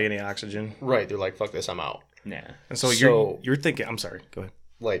 with barely any oxygen. Right. They're like, fuck this, I'm out. Yeah. And so you're thinking, I'm sorry, go ahead.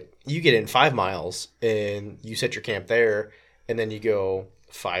 Like, you get in 5 miles and you set your camp there, and then you go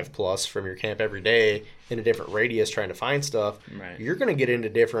 5+ from your camp every day in a different radius trying to find stuff. Right. You're going to get into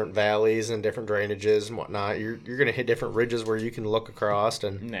different valleys and different drainages and whatnot. You're going to hit different ridges where you can look across,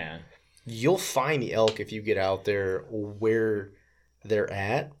 and you'll find the elk if you get out there where they're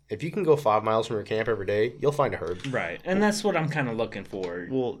at. If you can go 5 miles from your camp every day, you'll find a herd. Right. And that's what I'm kind of looking for.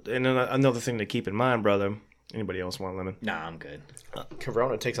 Well, and another thing to keep in mind, brother. Anybody else want lemon? Nah, I'm good.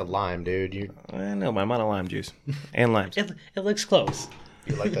 Corona takes a lime, dude. I know, I'm out of lime juice. And limes. It looks close.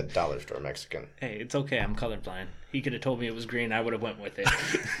 You're like that dollar store Mexican. Hey, it's okay. I'm colorblind. He could have told me it was green. I would have went with it.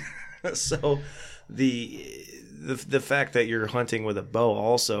 So the fact that you're hunting with a bow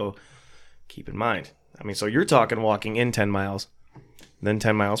also, keep in mind. I mean, so you're talking walking in 10 miles, then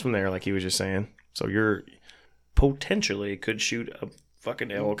 10 miles from there, like he was just saying. So you're potentially could shoot a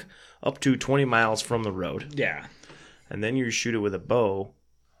fucking elk up to 20 miles from the road. Yeah. And then you shoot it with a bow.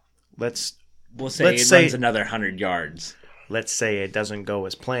 We'll say it runs another 100 yards. Let's say it doesn't go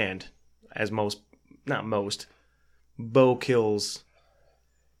as planned, as bow kills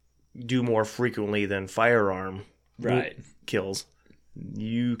do more frequently than firearm kills.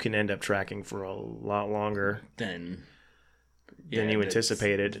 You can end up tracking for a lot longer than you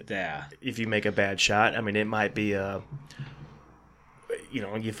anticipated. Yeah. If you make a bad shot, I mean, it might be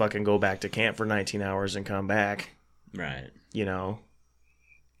you fucking go back to camp for 19 hours and come back. Right.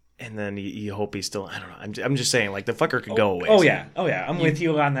 And then you hope he's still, I don't know. I'm just saying, like, the fucker could go away. Oh, yeah. I'm with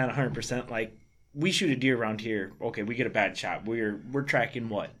you on that 100%. Like, we shoot a deer around here. Okay, we get a bad shot. We're tracking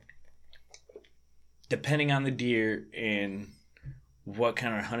what? Depending on the deer and what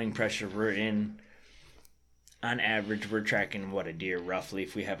kind of hunting pressure we're in, on average, we're tracking what a deer roughly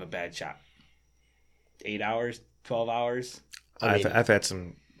if we have a bad shot. 8 hours? 12 hours? I've had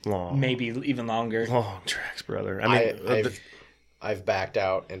some long, maybe even longer, long tracks, brother. I mean, I've backed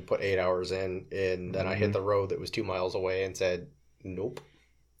out and put 8 hours in, and then I hit the road that was 2 miles away and said, Nope.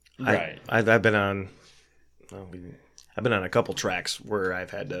 Right. I've been on. I've been on a couple tracks where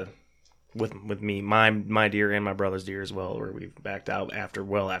I've had to, with me, my deer and my brother's deer as well, where we've backed out after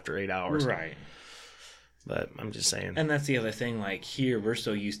 8 hours. Right. But I'm just saying. And that's the other thing. Like here, we're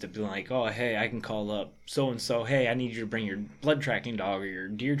so used to being like, oh, hey, I can call up so and so. Hey, I need you to bring your blood tracking dog or your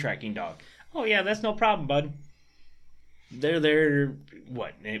deer tracking dog. Oh yeah, that's no problem, bud. They're there.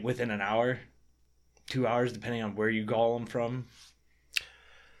 What, within an hour, 2 hours, depending on where you call them from.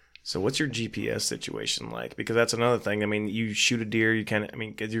 So what's your GPS situation like? Because that's another thing. I mean, you shoot a deer,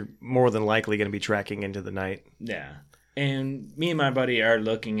 because you're more than likely going to be tracking into the night. Yeah. And me and my buddy are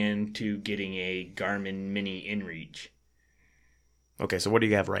looking into getting a Garmin Mini InReach. Okay, so what do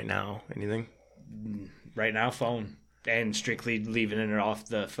you have right now? Anything? Right now, phone. And strictly leaving it off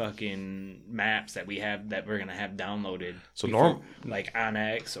the fucking maps that we have that we're going to have downloaded. So like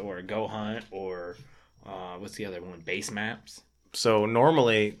Onyx or Go Hunt or what's the other one? Base Maps. So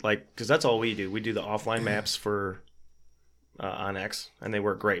normally, because that's all we do. We do the offline maps for Onyx, and they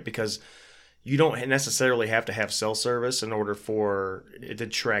work great because you don't necessarily have to have cell service in order for it to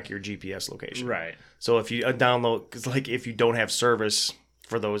track your GPS location. Right. So if you download, because if you don't have service,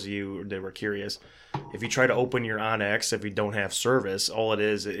 for those of you that were curious, if you try to open your Onyx, if you don't have service, all it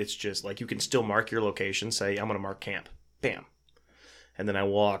is, it's just like you can still mark your location, say, I'm going to mark camp. Bam. And then I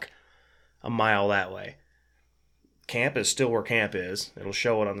walk a mile that way. Camp is still where camp is. It'll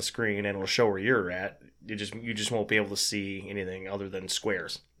show it on the screen, and it'll show where you're at. You just won't be able to see anything other than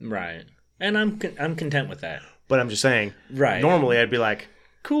squares. Right. And I'm content with that. But I'm just saying, right. Normally I'd be like,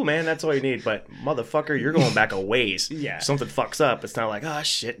 cool, man, that's all you need. But motherfucker, you're going back a ways. Yeah. If something fucks up, it's not like, oh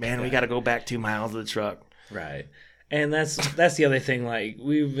shit, man, we got to go back 2 miles to the truck. Right. And that's the other thing. Like,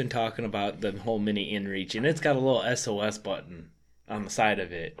 we've been talking about the whole Mini InReach, and it's got a little SOS button on the side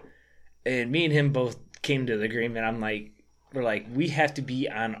of it. And me and him both came to the agreement. We're like, we have to be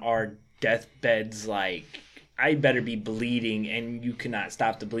on our deathbeds. Like, I better be bleeding, and you cannot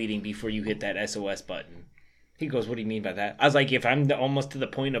stop the bleeding before you hit that SOS button. He goes, what do you mean by that? I was like, if I'm almost to the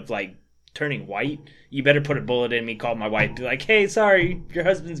point of like turning white, you better put a bullet in me. Call my wife, be like, hey, sorry, your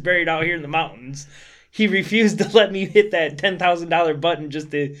husband's buried out here in the mountains. He refused to let me hit that $10,000 button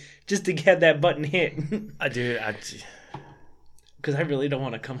just to get that button hit. Because I really don't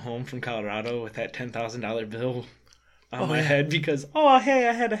want to come home from Colorado with that $10,000 bill on my head because, hey,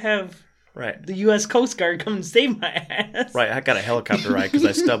 I had to have the U.S. Coast Guard come and save my ass. Right, I got a helicopter ride because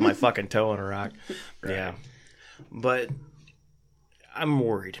I stubbed my fucking toe on a rock. Right. Yeah. But I'm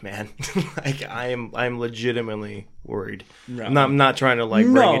worried, man. I'm legitimately worried. No. I'm not trying to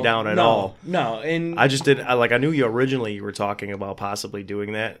bring it down at all. No, and I just didn't. I knew you originally were talking about possibly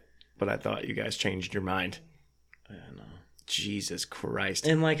doing that, but I thought you guys changed your mind. I don't know. Jesus Christ.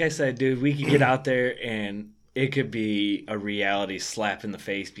 And like I said, dude, we could get out there and it could be a reality slap in the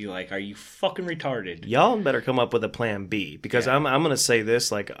face. Be like, are you fucking retarded? Y'all better come up with a plan B because I'm going to say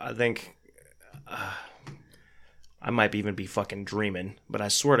this. I think I might even be fucking dreaming, but I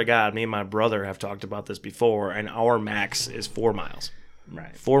swear to God, me and my brother have talked about this before, and our max is 4 miles.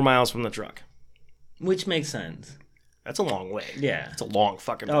 Right. 4 miles from the truck. Which makes sense. That's a long way. Yeah. It's a long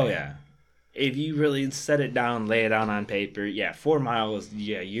fucking way. Oh, yeah. If you really set it down, lay it out on paper, 4 miles,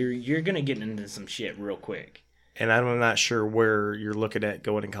 you're going to get into some shit real quick. And I'm not sure where you're looking at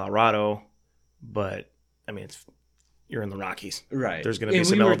going in Colorado, but, I mean, you're in the Rockies. Right. There's going to be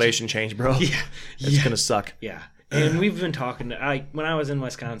some elevation change, bro. Yeah. It's going to suck. Yeah. And we've been talking to, when I was in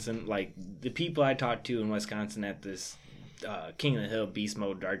Wisconsin, the people I talked to in Wisconsin at this King of the Hill Beast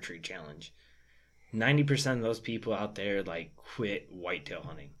Mode Archery Challenge, 90% of those people out there, quit whitetail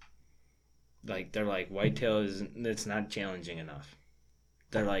hunting. They're like, whitetail it's not challenging enough.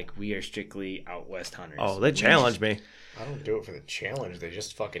 They're like, we are strictly out west hunters. Oh, they challenge me. I don't do it for the challenge. They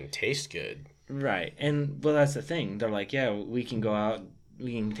just fucking taste good. Right. And, well, that's the thing. They're like, we can go out,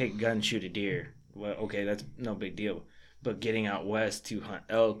 we can take a gun and shoot a deer. Well, okay, that's no big deal. But getting out west to hunt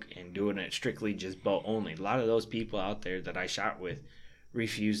elk and doing it strictly just bow only. A lot of those people out there that I shot with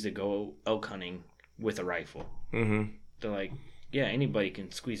refuse to go elk hunting with a rifle. Mm-hmm. They're like, anybody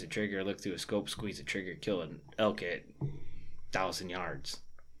can squeeze a trigger, look through a scope, squeeze a trigger, kill an elk at 1,000 yards.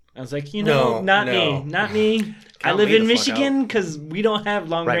 I was like, not me. I live in Michigan because we don't have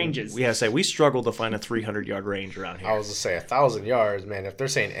long ranges. We struggle to find a 300-yard range around here. I was to say 1,000 yards, man. If they're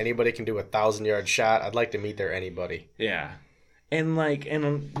saying anybody can do a 1,000-yard shot, I'd like to meet their anybody. Yeah, and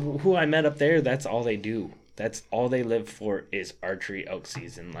who I met up there, that's all they do. That's all they live for is archery elk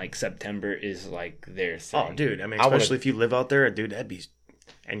season. September is their thing. Oh, dude, I mean, especially if you live out there, dude, that'd be.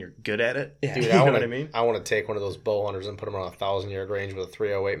 And you're good at it? Yeah. Dude, you know what I mean? I want to take one of those bow hunters and put them on a 1,000-yard range with a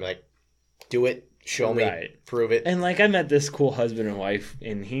 308 and be like, do it. Show me, prove it. And like I met this cool husband and wife,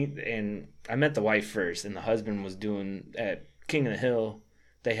 and I met the wife first, and the husband was doing at King of the Hill.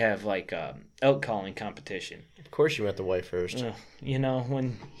 They have like elk calling competition. Of course, you met the wife first. You know,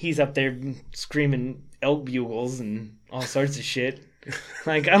 when he's up there screaming elk bugles and all sorts of shit.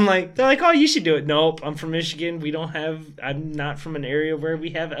 They're like, oh, you should do it. Nope, I'm from Michigan. I'm not from an area where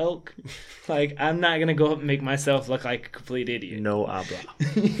we have elk. Like, I'm not gonna go up and make myself look like a complete idiot. No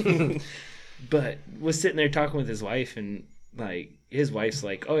habla. But was sitting there talking with his wife, and like his wife's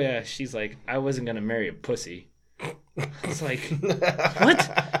like, oh yeah, she's like, I wasn't gonna marry a pussy. It's like,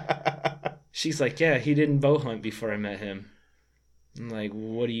 what? She's like, yeah, he didn't bow hunt before I met him. I'm like,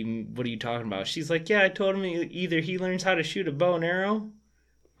 what are you talking about? She's like, yeah, I told him either he learns how to shoot a bow and arrow,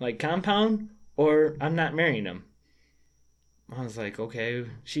 like compound, or I'm not marrying him. I was like, okay.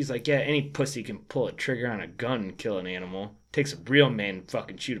 She's like, yeah, any pussy can pull a trigger on a gun and kill an animal. Takes a real man to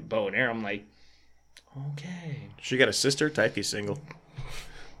fucking shoot a bow and arrow. I'm like, okay. She got a sister? Tyke's single.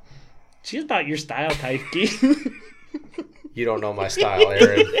 She's about your style, Tyke. You don't know my style,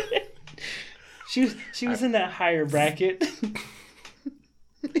 Aaron. She was in that higher bracket.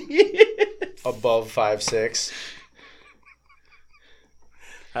 Above 5'6".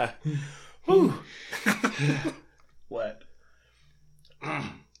 What?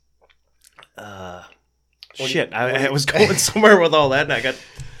 Shit, I was going somewhere with all that, and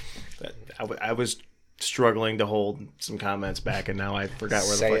I was struggling to hold some comments back, and now I forgot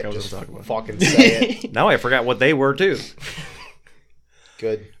where the fuck I was talking about. Fucking say it. Now I forgot what they were too.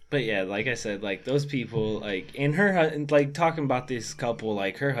 Good. But yeah, like I said, like those people, like and her, like talking about this couple,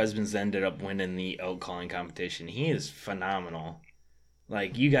 like her husband's ended up winning the elk calling competition. He is phenomenal.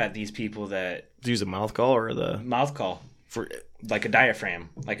 Like you got these people that use a mouth call or the mouth call for like a diaphragm,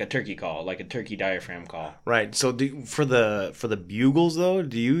 like a turkey call, like a turkey diaphragm call. Right. So for the bugles though,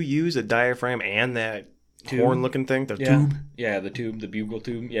 do you use a diaphragm and that horn looking thing, the tube? Yeah, the tube, the bugle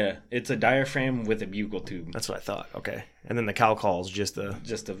tube. Yeah, it's a diaphragm with a bugle tube. That's what I thought. Okay, and then the cow call is just a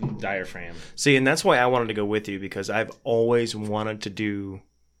diaphragm. See, and that's why I wanted to go with you, because I've always wanted to do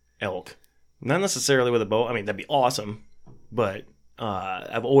elk, not necessarily with a bow. I mean, that'd be awesome, but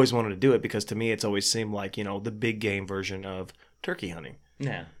I've always wanted to do it because to me it's always seemed like, you know, the big game version of turkey hunting.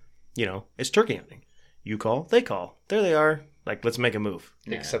 Yeah, you know, it's turkey hunting. You call, they call. There they are. Like, let's make a move.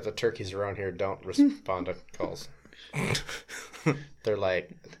 Yeah. Except the turkeys around here don't respond to calls. They're like,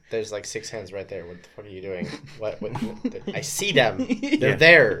 there's like 6 hens right there. What the fuck are you doing? What I see them. They're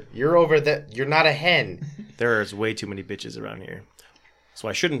there. You're over there. You're not a hen. There's way too many bitches around here. So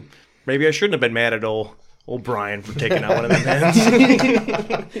I shouldn't have been mad at old Brian for taking out one of them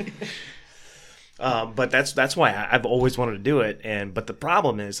hens. But that's why I've always wanted to do it, but the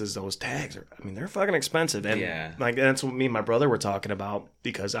problem is those tags are, I mean, they're fucking expensive, and like that's what me and my brother were talking about,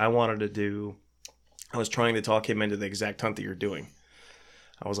 because I was trying to talk him into the exact hunt that you're doing.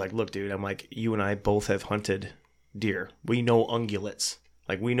 I was like, look, dude, I'm like, you and I both have hunted deer. We know ungulates,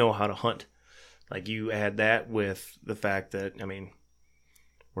 like we know how to hunt. Like you add that with the fact that, I mean,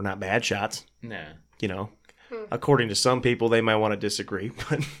 we're not bad shots. No, you know. According to some people, they might want to disagree,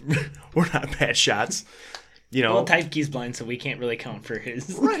 but we're not bad shots. You know, well, Typeke's blind, so we can't really count for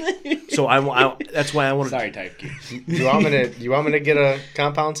his. Right. So I that's why I want to. Sorry, Typekey. You want me to get a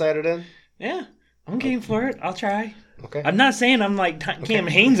compound sighted in? Yeah, I'm game for it. I'll try. Okay. I'm not saying I'm like Cam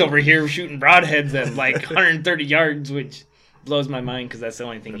Haines over here shooting broadheads at like 130 yards, which blows my mind because that's the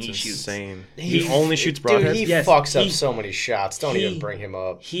only thing he shoots. Insane. He only shoots broadheads. Dude, he fucks up so many shots. Don't even bring him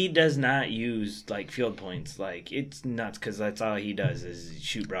up. He does not use like field points. Like it's nuts because that's all he does is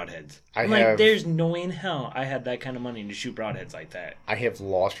shoot broadheads. There's no way in hell I had that kind of money to shoot broadheads like that. I have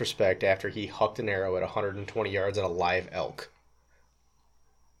lost respect after he hucked an arrow at 120 yards at a live elk.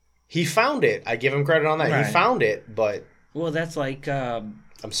 He found it. I give him credit on that. Right. He found it, but well, that's like I'm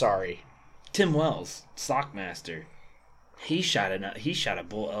sorry, Tim Wells, Stockmaster. He shot a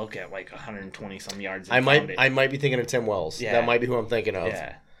bull elk at like 120 some yards. I might be thinking of Tim Wells. Yeah. That might be who I'm thinking of.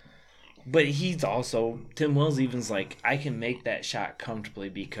 Yeah. But he's also Tim Wells. Even's like, I can make that shot comfortably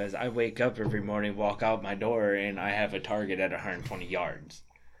because I wake up every morning, walk out my door, and I have a target at 120 yards.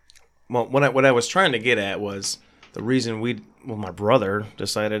 Well, what I was trying to get at was the reason my brother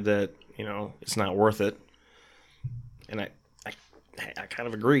decided that, you know, it's not worth it, and I kind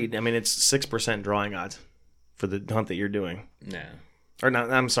of agreed. I mean, it's 6% drawing odds for the hunt that you're doing. No. Or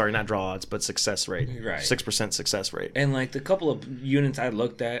not, I'm sorry, not draw odds, but success rate. Right. 6% success rate. And like the couple of units I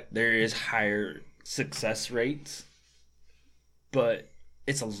looked at, there is higher success rates, but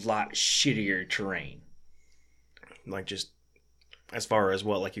it's a lot shittier terrain. Like just as far as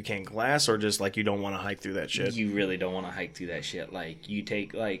what, like you can't glass, or just like you don't want to hike through that shit? You really don't want to hike through that shit. Like you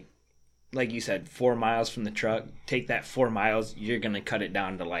take like like you said, 4 miles from the truck. Take that 4 miles, you're going to cut it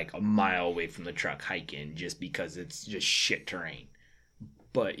down to like a mile away from the truck hiking just because it's just shit terrain.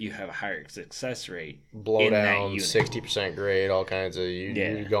 But you have a higher success rate. Blow down, 60% grade, all kinds of...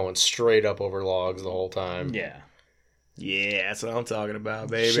 You're going straight up over logs the whole time. Yeah. Yeah, that's what I'm talking about,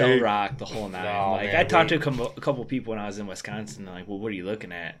 baby. Shell rock, the whole nine. No, like, man, I talked to a couple people when I was in Wisconsin. They're like, well, what are you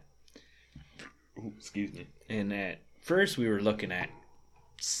looking at? Ooh, excuse me. And at first, we were looking at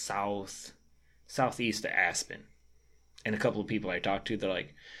southeast of Aspen. And a couple of people I talked to, they're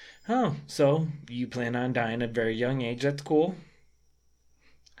like, oh, so you plan on dying at a very young age. That's cool.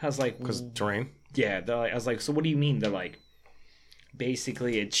 I was like... Because terrain? Yeah. I was like, so what do you mean? They're like,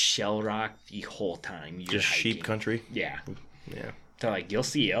 basically, it's shell rock the whole time you're just hiking. Sheep country? Yeah. Yeah. They're like, you'll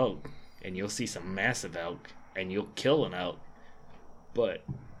see elk, and you'll see some massive elk, and you'll kill an elk, but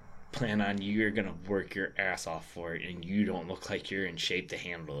plan on you're going to work your ass off for it, and you don't look like you're in shape to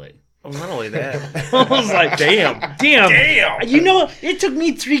handle it. Well, not only that. I was like, damn. You know, it took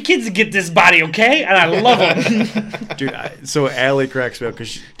me 3 kids to get this body, okay? And I love them. Dude, so Allie cracks me up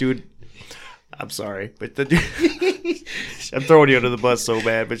because, dude, I'm sorry, but I'm throwing you under the bus so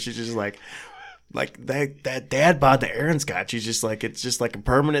bad, but she's just like that dad bod that Aaron's got. She's just like, it's just like a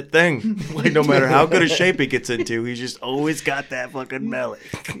permanent thing. Like, no matter how good a shape he gets into, he's just always got that fucking belly.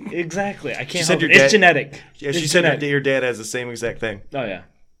 Exactly. I can't help it. It's genetic. Yeah, she said your dad has the same exact thing. Oh, yeah.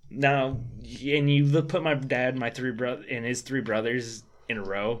 Now, and you put my dad, my 3 brothers, and his 3 brothers in a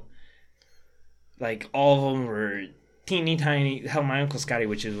row. Like, all of them were teeny tiny. Hell, my Uncle Scotty,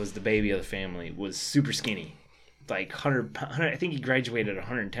 which was the baby of the family, was super skinny. Like 100, I think he graduated at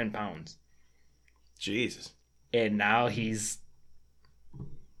 110 pounds. Jesus. And now he's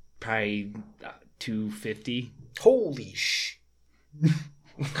probably 250. Holy sh!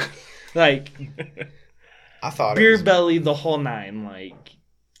 Like, I thought beer belly, the whole nine, like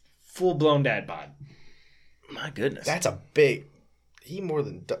full blown dad bod. My goodness, that's a big. He more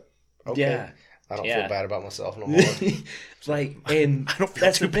than okay. Yeah. I don't feel bad about myself no more. Like, and I don't feel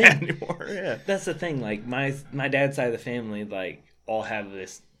that's too the thing bad anymore. Yeah, that's the thing. Like my dad's side of the family, like all have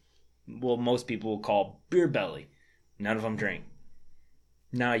this. Well, most people will call beer belly. None of them drink.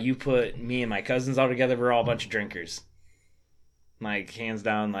 Now you put me and my cousins all together, we're all a bunch of drinkers. Like, hands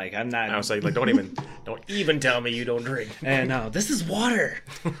down, like, I'm not... I was like, don't even tell me you don't drink. And no, this is water.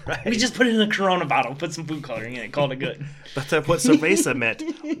 Right. We just put it in a Corona bottle, put some food coloring in it, called it good. That's what cerveza meant.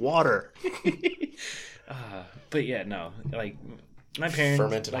 Water. But yeah, no. Like, my parents,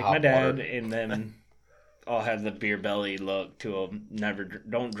 fermented like hot my dad, water. and them all have the beer belly look to them. Never,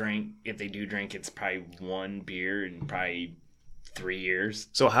 don't drink. If they do drink, it's probably 1 beer in probably 3 years.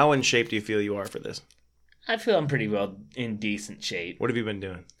 So how in shape do you feel you are for this? I feel I'm pretty well in decent shape. What have you been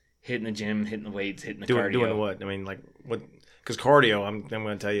doing? Hitting the gym, hitting the weights, hitting the cardio. Doing what? I mean, like, what? Because cardio, I'm going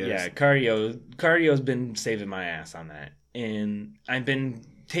to tell you. Yeah, cardio's been saving my ass on that. And I've been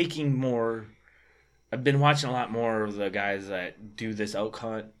I've been watching a lot more of the guys that do this elk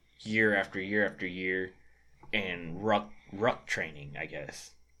hunt year after year after year and ruck training, I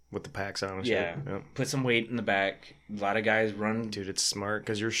guess. With the packs on and yeah. shit. Yep. Put some weight in the back. A lot of guys run. Dude, it's smart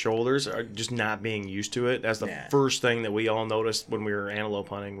because your shoulders are just not being used to it. That's the first thing that we all noticed when we were antelope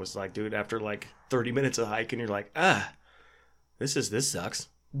hunting was like, dude, after like 30 minutes of hiking, you're like, this sucks.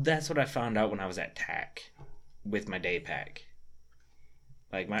 That's what I found out when I was at TAC with my day pack.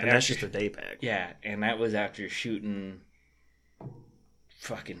 Like that's just a day pack. Yeah, and that was after shooting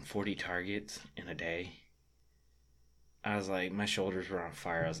fucking 40 targets in a day. I was like, my shoulders were on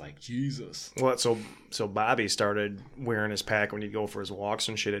fire. I was like, Jesus. Well, so Bobby started wearing his pack when he'd go for his walks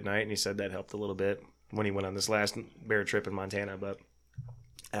and shit at night, and he said that helped a little bit when he went on this last bear trip in Montana. But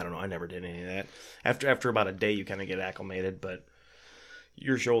I don't know, I never did any of that. After about a day, you kind of get acclimated, but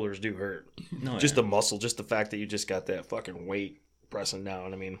your shoulders do hurt. No, just the muscle, just the fact that you just got that fucking weight pressing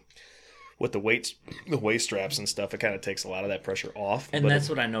down. I mean, with the waist straps and stuff, it kind of takes a lot of that pressure off. And that's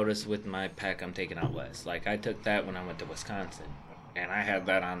what I noticed with my pack I'm taking out west. Like, I took that when I went to Wisconsin, and I had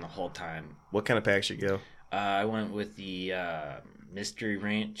that on the whole time. What kind of packs you go? I went with the Mystery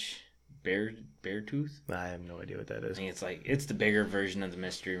Ranch Bear Tooth. I have no idea what that is. I think it's the bigger version of the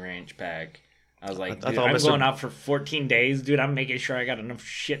Mystery Ranch pack. I was like, I'm Mr. going out for 14 days, dude. I'm making sure I got enough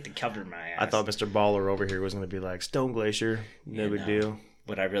shit to cover my ass. I thought Mr. Baller over here was going to be like, Stone Glacier, no big deal.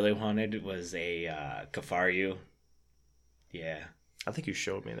 What I really wanted was a Kafaru. Yeah. I think you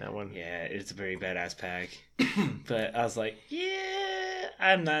showed me that one. Yeah, it's a very badass pack. But I was like, yeah,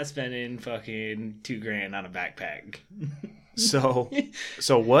 I'm not spending fucking $2,000 on a backpack. So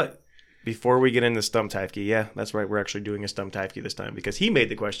what, before we get into Stump Typke, yeah, that's right, we're actually doing a Stump Typke this time because he made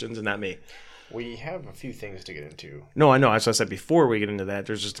the questions and not me. We have a few things to get into. No, I know. As I said, before we get into that,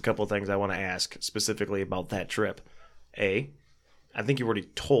 there's just a couple of things I want to ask specifically about that trip. I think you already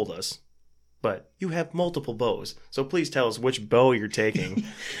told us, but you have multiple bows. So please tell us which bow you're taking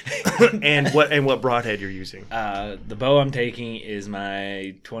and what broadhead you're using. The bow I'm taking is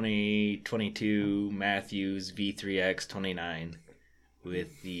my 2022 Matthews V3X 29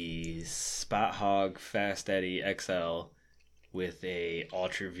 with the Spot Hog Fast Eddy XL with a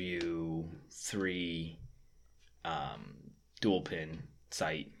Ultra View 3 dual pin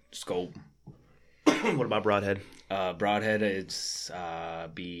sight scope. What about broadhead? Broadhead, it's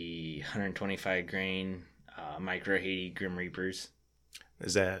be 125 grain Micro Haiti Grim Reapers.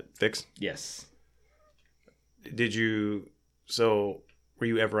 Is that fixed? Yes. Were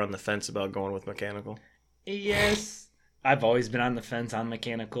you ever on the fence about going with mechanical? Yes. I've always been on the fence on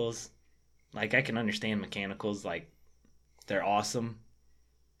mechanicals. Like, I can understand mechanicals, like, they're awesome.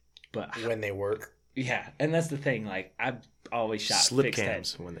 But when they work. Yeah, and that's the thing. Like, I've always shot slip fixed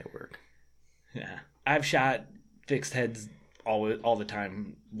cams heads. when they work. Yeah. I've shot fixed heads all the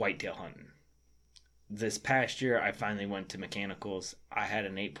time whitetail hunting. This past year, I finally went to mechanicals. I had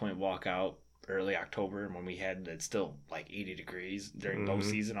an 8-point walkout early October when we had it still like 80 degrees during bow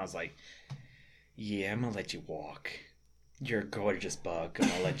season. I was like, yeah, I'm going to let you walk. You're a gorgeous buck. I'm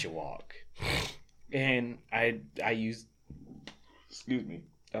going to let you walk. And I used,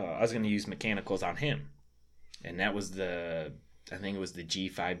 I was going to use mechanicals on him. And that was I think it was the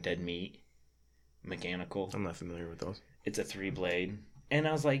G5 Dead Meat mechanical. I'm not familiar with those. It's a 3-blade. And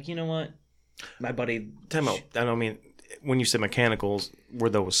I was like, you know what? My buddy... Time out. I don't mean, when you said mechanicals, were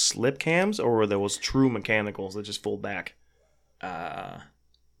those slip cams or were those true mechanicals that just fold back?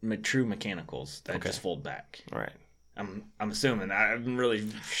 True mechanicals that just fold back. All right. I'm assuming. I haven't really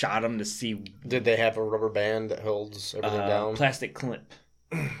shot them to see. Did they have a rubber band that holds everything down? Plastic clip.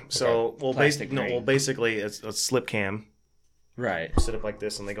 So, basically, it's a slip cam. Right. Sit up like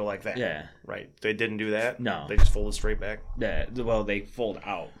this and they go like that. Yeah. Right. They didn't do that? No. They just folded straight back? Yeah. Well, they fold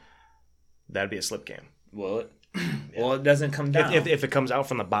out. That'd be a slip cam. Will it? Yeah. Well, it doesn't come down. If it comes out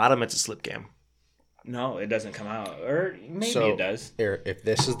from the bottom, it's a slip cam. No, it doesn't come out. Or maybe it does. Here, if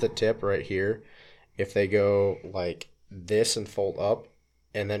this is the tip right here, if they go like this and fold up,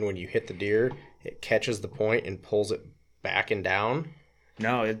 and then when you hit the deer, it catches the point and pulls it back and down.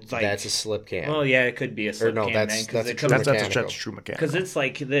 No, it's like... That's a slip cam. Well, yeah, it could be a slip cam. That's a true mechanical. Because it's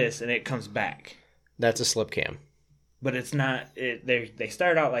like this, and it comes back. That's a slip cam. But it's not... They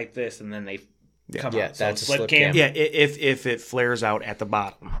start out like this, and then they come out. Yeah, that's a slip cam. Yeah, if it flares out at the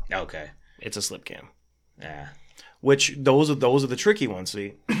bottom. Okay. It's a slip cam. Yeah. Which, those are the tricky ones,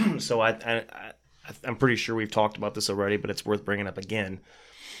 see? So I'm pretty sure we've talked about this already, but it's worth bringing up again.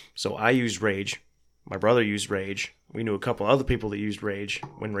 So I used Rage. My brother used Rage. We knew a couple other people that used Rage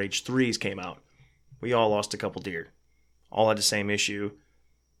when Rage 3s came out. We all lost a couple deer. All had the same issue,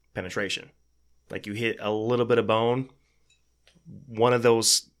 penetration. Like you hit a little bit of bone, one of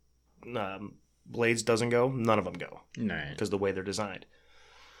those blades doesn't go, none of them go. Right. Because the way they're designed.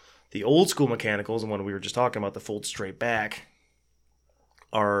 The old school mechanicals, and one we were just talking about, the fold straight back,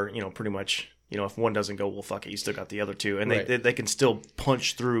 are, pretty much, if one doesn't go, well, fuck it, you still got the other two. And they can still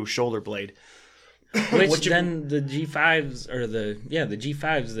punch through shoulder blade. Which then the G5s, or the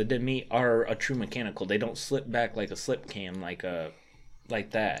G5s, the Dead Meat, are a true mechanical. They don't slip back like a slip cam, like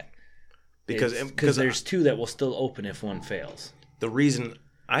that. Because there's two that will still open if one fails. The reason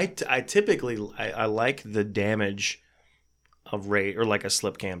I typically like the damage of Ray, or like a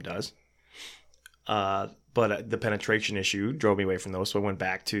slip cam does. But the penetration issue drove me away from those, so I went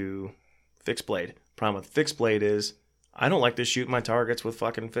back to fixed blade. Problem with fixed blade is I don't like to shoot my targets with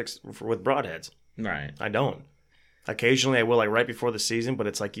with broadheads. Right. I don't. Occasionally I will, like right before the season, but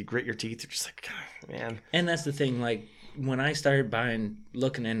it's like you grit your teeth. You're just like, God, man. And that's the thing. Like when I started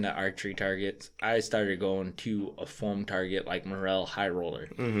looking into archery targets, I started going to a foam target like Morel High Roller.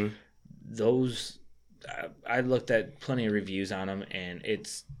 Mm-hmm. Those, I looked at plenty of reviews on them, and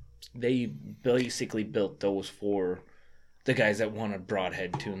they basically built those for the guys that want to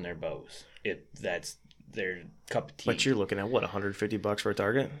broadhead tune their bows. That's their cup of tea. But you're looking at what, $150 for a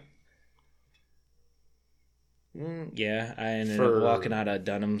target? Yeah, I ended up walking out of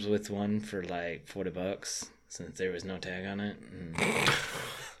Dunham's with one for like $40 since there was no tag on it. And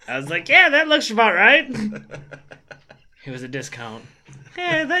I was like, yeah, that looks about right. It was a discount.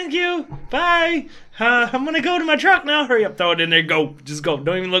 Hey, thank you. Bye. I'm gonna go to my truck now. Hurry up, throw it in there. Go, just go.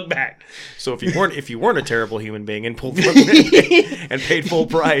 Don't even look back. So if you weren't a terrible human being and pulled and paid full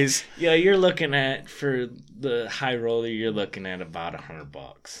price, yeah, you're looking at, for the high roller, you're looking at about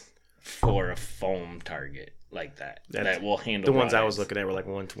 $100. for a foam target like that will handle the ones I broadheads. was looking at were like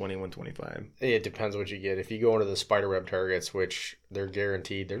 120, 125. It depends what you get. If you go into the spiderweb targets, which they're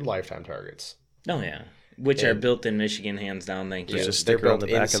guaranteed, they're lifetime targets. Oh yeah, which are built in Michigan, hands down. Thank you. There's a sticker on the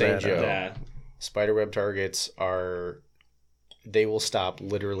back of that. Yeah. Spiderweb targets they will stop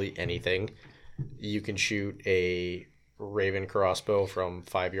literally anything. You can shoot a Raven crossbow from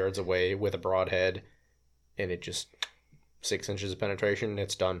 5 yards away with a broadhead, and it just 6 inches of penetration, and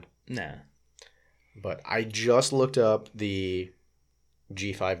it's done. Nah. But I just looked up the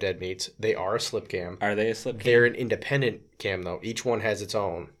G5 dead meats. They are a slip cam. Are they a slip cam? They're an independent cam, though. Each one has its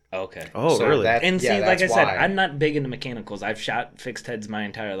own. Okay. Oh, so really? Like I said, I'm not big into mechanicals. I've shot fixed heads my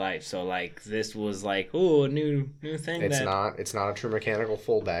entire life, so like this was like, a new thing. It's not a true mechanical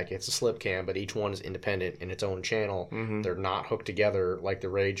fullback. It's a slip cam, but each one is independent in its own channel. Mm-hmm. They're not hooked together like the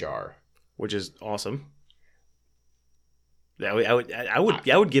Rage are, which is awesome. I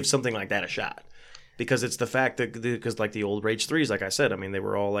would give something like that a shot. Because it's the fact that, because like the old Rage 3s, like I said, I mean, they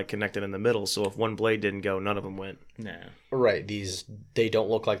were all like connected in the middle. So if one blade didn't go, none of them went. No. Right. They don't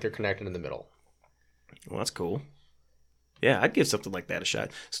look like they're connected in the middle. Well, that's cool. Yeah, I'd give something like that a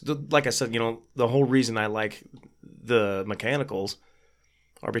shot. So, like I said, the whole reason I like the mechanicals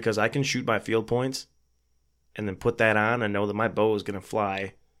are because I can shoot my field points and then put that on and know that my bow is going to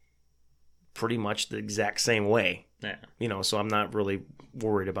fly pretty much the exact same way. Yeah. So I'm not really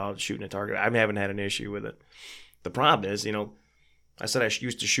worried about shooting a target. I haven't had an issue with it. The problem is, I said I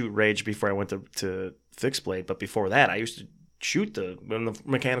used to shoot Rage before I went to fixed blade, but before that, I used to shoot when the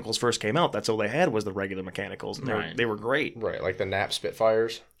mechanicals first came out. That's all they had was the regular mechanicals, and they were great. Right, like the Nap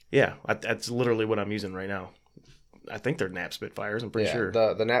Spitfires. Yeah, that's literally what I'm using right now. I think they're Nap Spitfires. I'm pretty sure.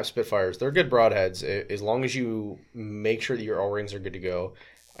 The Nap Spitfires, they're good broadheads as long as you make sure that your O-rings are good to go.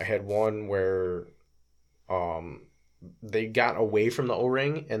 I had one where they got away from the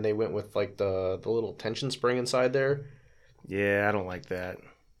O-ring and they went with like the little tension spring inside there. Yeah, I don't like that.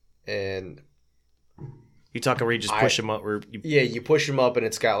 And you talking where you just push them up? You push them up and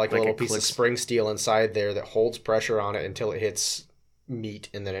it's got like a little piece of spring steel inside there that holds pressure on it until it hits meat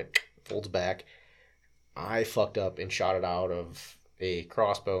and then it folds back. I fucked up and shot it out of a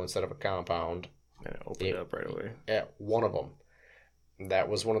crossbow instead of a compound. And it opened up right away. At one of them. That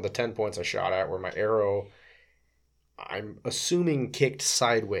was one of the 10 points I shot at where my arrow, I'm assuming, kicked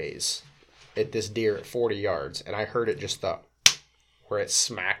sideways at this deer at 40 yards. And I heard it just where it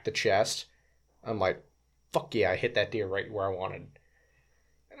smacked the chest. I'm like, fuck yeah, I hit that deer right where I wanted.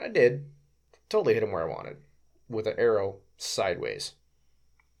 And I did. Totally hit him where I wanted. With an arrow sideways.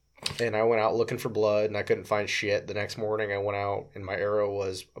 And I went out looking for blood and I couldn't find shit. The next morning I went out and my arrow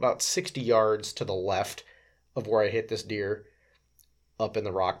was about 60 yards to the left of where I hit this deer. Up in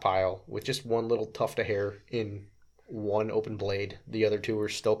the rock pile with just one little tuft of hair in one open blade. The other two were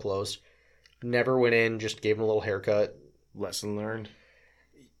still closed. Never went in, just gave him a little haircut. Lesson learned.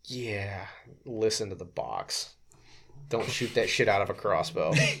 Yeah, listen to the box. Don't shoot that shit out of a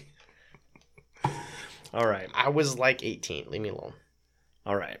crossbow. All right. I was like 18. Leave me alone.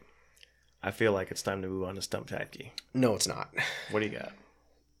 All right. I feel like it's time to move on to Stump Tacky. No, it's not. What do you got?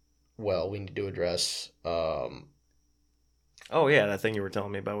 Well, we need to address... Oh, yeah, that thing you were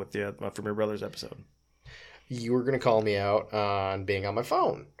telling me about with from your brother's episode. You were going to call me out on being on my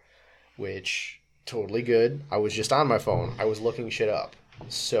phone, which, totally good. I was just on my phone. I was looking shit up.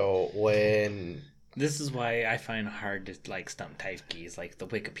 So when... This is why I find it hard to stump Typekes, like the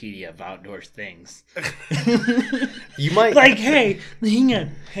Wikipedia of outdoor things. You might... Like, hey, hang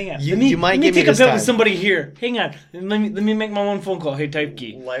on. You might let me give me take this a bet time. with somebody here. Hang on. Let me make my one phone call. Hey,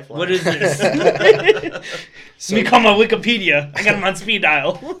 Typekey. Lifeline. What is this? Let me call my Wikipedia. I got him on speed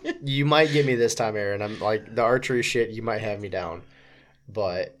dial. You might get me this time, Aaron. I'm like, the archery shit, you might have me down.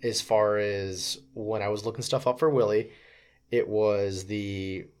 But as far as when I was looking stuff up for Willie, it was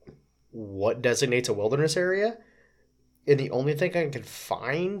what designates a wilderness area. And the only thing I could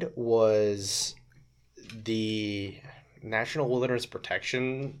find was the National Wilderness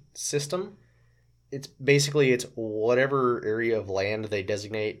Protection System. It's whatever area of land they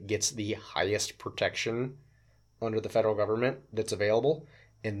designate gets the highest protection under the federal government that's available,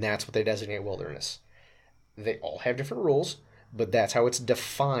 and that's what they designate wilderness. They all have different rules, but that's how it's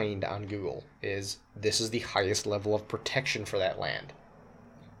defined on Google, this is the highest level of protection for that land.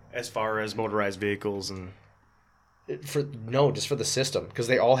 As far as motorized vehicles and... just for the system, because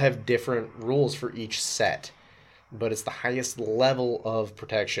they all have different rules for each set, but it's the highest level of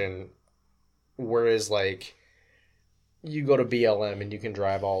protection, whereas you go to BLM and you can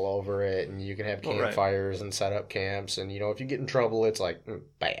drive all over it and you can have campfires and set up camps, and if you get in trouble it's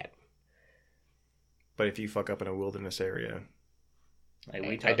bad. But if you fuck up in a wilderness area,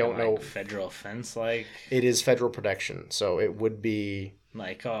 Like I don't know. Federal offense, like it is federal protection, so it would be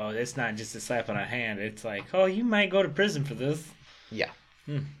like, oh, it's not just a slap on a hand. It's like, oh, you might go to prison for this. Yeah.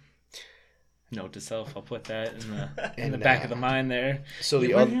 Note to self: I'll put that in the back of the mind there. So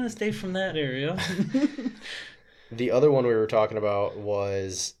we're gonna stay from that area. The other one we were talking about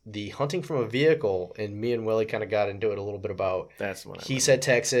was the hunting from a vehicle, and me and Willie kind of got into it a little bit about. That's what he said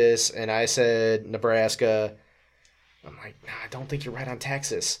Texas, and I said Nebraska. I'm like, nah, I don't think you're right on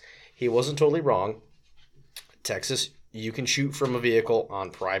Texas. He wasn't totally wrong. Texas, you can shoot from a vehicle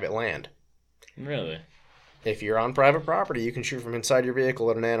on private land. Really? If you're on private property, you can shoot from inside your vehicle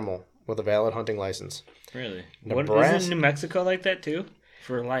at an animal with a valid hunting license. Really? Nebraska, isn't New Mexico like that too?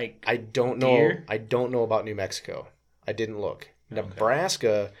 For like I don't know. Deer? I don't know about New Mexico. I didn't look. Okay.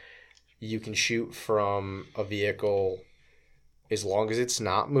 Nebraska, you can shoot from a vehicle as long as it's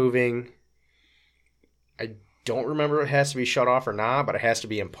not moving. I don't remember if it has to be shut off or not, but it has to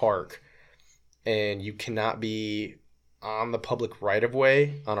be in park. And you cannot be on the public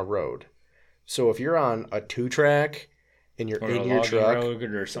right-of-way on a road. So if you're on a 2-track and you're in your truck road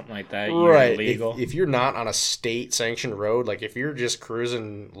or something like that, right? You're illegal. If you're not on a state-sanctioned road, like if you're just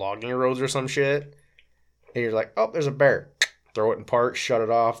cruising logging roads or some shit, and you're like, oh, there's a bear, throw it in park, shut it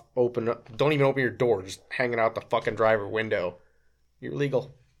off, open up, don't even open your door, just hanging out the fucking driver window, you're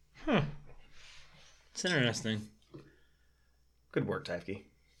legal. It's interesting. Good work, Tyfke.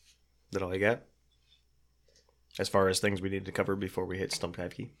 That all you got? As far as things we need to cover before we hit Stump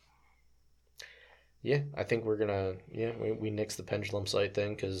Tyfke? Yeah, I think we're gonna. Yeah, we nixed the pendulum sight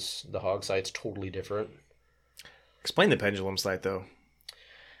thing because the hog sight's totally different. Explain the pendulum sight though.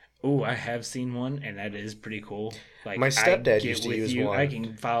 Oh, I have seen one, and that is pretty cool. Like my stepdad used to use one. I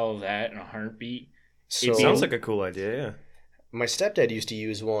can follow that in a heartbeat. So, it sounds like a cool idea. Yeah. My stepdad used to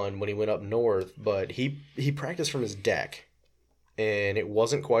use one when he went up north, but he practiced from his deck, and it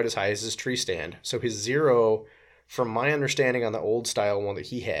wasn't quite as high as his tree stand. So his zero. From my understanding on the old style one that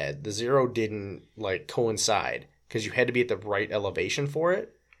he had, the zero didn't like coincide because you had to be at the right elevation for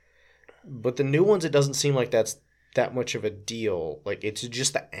it. But the new ones, it doesn't seem like that's that much of a deal. Like it's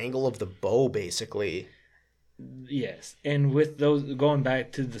just the angle of the bow, basically. Yes, and with those going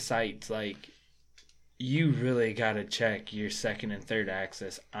back to the sights, like you really got to check your second and third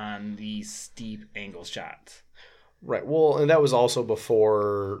axis on these steep angle shots. Right. Well, and that was also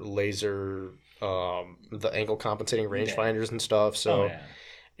before laser. The angle compensating rangefinders and stuff. So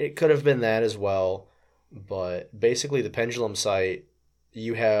it could have been that as well. But basically the pendulum sight,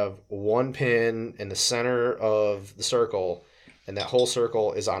 you have one pin in the center of the circle, and that whole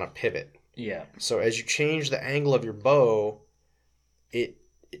circle is on a pivot. Yeah. So as you change the angle of your bow, it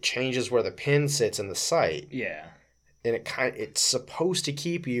changes where the pin sits in the sight. Yeah. And it's supposed to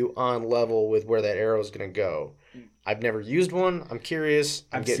keep you on level with where that arrow is going to go. I've never used one. I'm curious.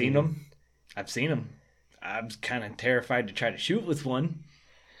 I've seen them. I'm kind of terrified to try to shoot with one.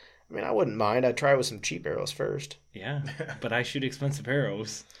 I mean, I wouldn't mind. I'd try with some cheap arrows first. Yeah, but I shoot expensive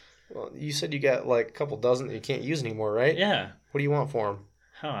arrows. Well, you said you got like a couple dozen that you can't use anymore, right? Yeah. What do you want for them?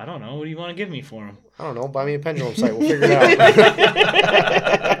 Oh, I don't know. What do you want to give me for them? I don't know. Buy me a pendulum sight. We'll figure it out.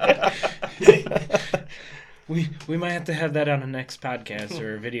 We might have to have that on a next podcast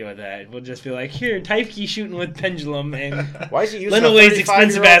or a video of that. We'll just be like, here, Tyfke shooting with pendulum and why is he using Leneway's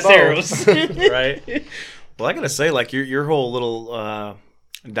expensive ass arrows. Right. Well, I gotta say, like your whole little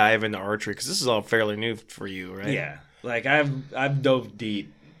dive into archery, because this is all fairly new for you, right? Yeah. Like I've dove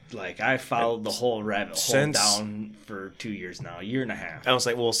deep. Like I followed the whole rabbit hole down for 2 years now, a year and a half. I was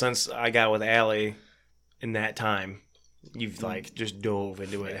like, well, since I got with Allie in that time, you've like just dove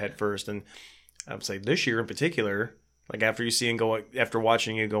into it head first. And I would say this year in particular, like after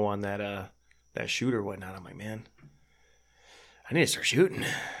watching you go on that shoot or whatnot, I'm like, man, I need to start shooting.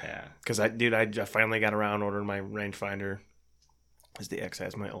 Yeah. Because I finally got around ordering my rangefinder. As the X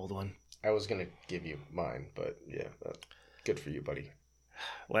has my old one. I was gonna give you mine, but yeah, good for you, buddy.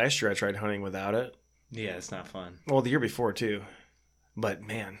 Last year I tried hunting without it. Yeah, it's not fun. Well, the year before too, but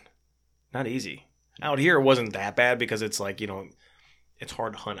man, not easy. Out here it wasn't that bad because it's like, it's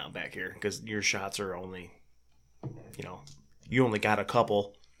hard to hunt out back here because your shots are only, you only got a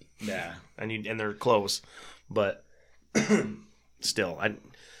couple. Yeah. And they're close. But still,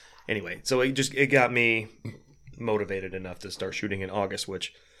 anyway, so it got me motivated enough to start shooting in August,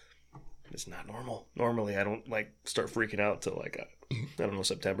 which is not normal. Normally I don't start freaking out till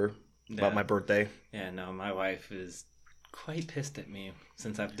September about my birthday. Yeah, no, my wife is quite pissed at me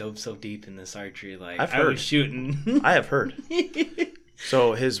since I've dove so deep in this archery. I've heard. I was shooting. I have heard.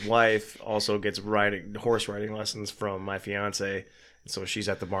 So his wife also gets horse riding lessons from my fiance, So she's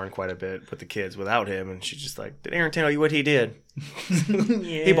at the barn quite a bit with the kids without him, and she's just like, "Did Aaron tell you what he did?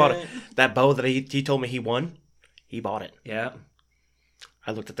 Yeah. He bought it. That bow that he told me he won. He bought it. Yeah."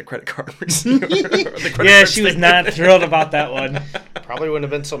 I looked at the credit card. She was not thrilled about that one. Probably wouldn't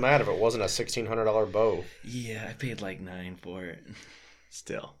have been so mad if it wasn't a $1,600 bow. Yeah, I paid like $9 for it.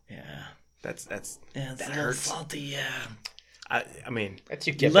 Still, yeah, that hurts. Salty, yeah. I mean, that's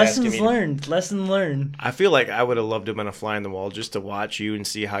you get lessons learned. Lesson learned. I feel like I would have loved to have been a fly on the wall just to watch you and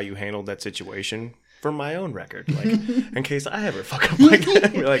see how you handled that situation for my own record, like in case I ever fuck up like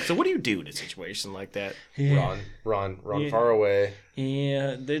that. Like, so what do you do in a situation like that? Yeah. Run far away.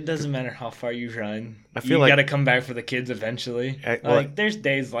 Yeah, it doesn't matter how far you run. I feel like you got to come back for the kids eventually. There's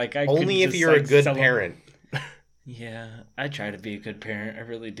days like I only could if just, you're a good parent. Yeah, I try to be a good parent. I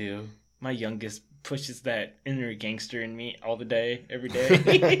really do. My youngest pushes that inner gangster in me all the day, every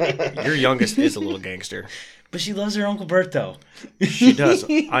day. Your youngest is a little gangster. But she loves her Uncle Bert, though. She does.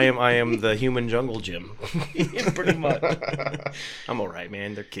 I am the human jungle gym. Yeah, pretty much. I'm all right,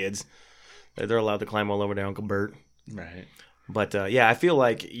 man. They're kids. They're allowed to climb all over to Uncle Bert. Right. But, I feel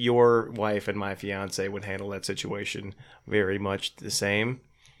like your wife and my fiance would handle that situation very much the same.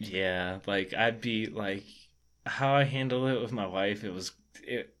 Yeah, like, I'd be, like, how I handle it with my wife,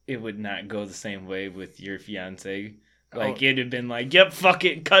 it would not go the same way with your fiance. Like, it'd have been like, yep, fuck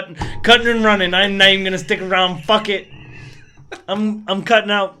it, cutting and running. I'm not even gonna stick around. Fuck it. I'm cutting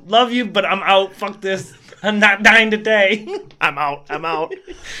out. Love you, but I'm out. Fuck this. I'm not dying today. I'm out.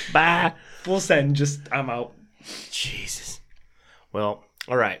 Bye. Full send. Just I'm out. Jesus. Well,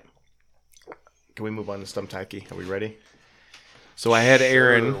 all right. Can we move on to Stump Taiki? Are we ready? So I had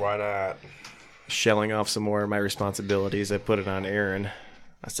Aaron. Sure, why not? Shelling off some more of my responsibilities. I put it on Aaron.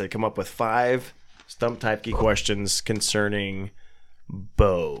 I said, come up with 5 Stump Taiki questions concerning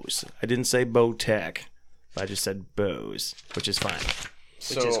bows. I didn't say bow tech. I just said bows, which is fine.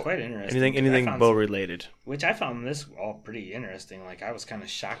 Which is quite interesting. Anything bow related. Which I found this all pretty interesting. Like, I was kind of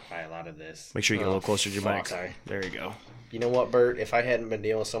shocked by a lot of this. Make sure you get a little closer to your mic. Sorry. There you go. You know what, Bert? If I hadn't been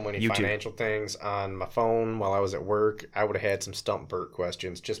dealing with so many financial things on my phone while I was at work, I would have had some Stump Bert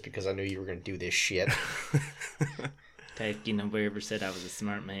questions just because I knew you were going to do this shit. Taiki nobody ever said I was a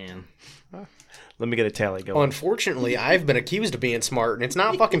smart man. Let me get a tally going. Unfortunately, I've been accused of being smart, and it's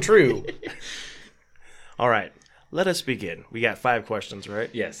not fucking true. All right. Let us begin. We got 5 questions, right?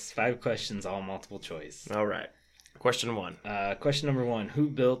 Yes, 5 questions, all multiple choice. All right. Question 1. Question number 1. Who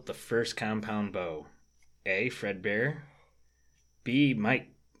built the first compound bow? A. Fred Bear. B. Mike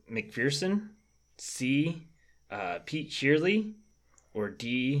McPherson. C. Pete Shearley. Or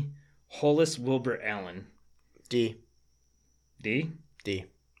D. Hollis Wilbur Allen. D.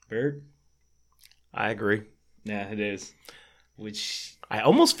 Bert? I agree. Yeah, it is. Which I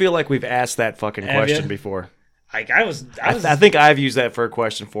almost feel like we've asked that fucking question before. Like I think I've used that for a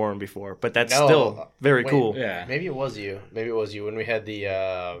question for him before, but that's still very cool. Yeah. Maybe it was you when we had the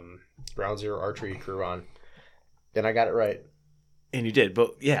Ground Zero archery crew on. Then I got it right. And you did,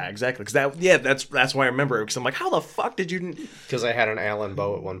 but yeah, exactly. Because that's why I remember it. Because I'm like, how the fuck did you? Because I had an Allen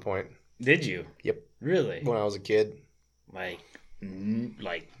bow at one point. Did you? Yep. Really? When I was a kid. Like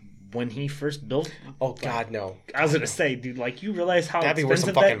when he first built. Oh God, no! I was gonna say, dude, like you realize how that'd be expensive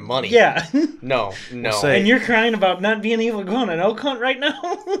worth some fucking money. Yeah. No. And you're crying about not being able to go on an elk hunt right now.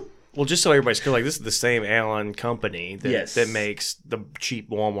 Well, just so everybody's clear, like this is the same Allen company that makes the cheap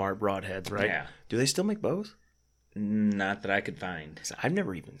Walmart broadheads, right? Yeah. Do they still make bows? Not that I could find. I've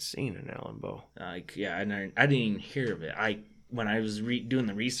never even seen an Allen bow. I didn't even hear of it. When I was doing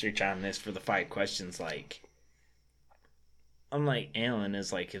the research on this for the 5 questions, like. I'm like, Allen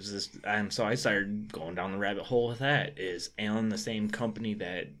is like, is this? So I started going down the rabbit hole with that. Is Allen the same company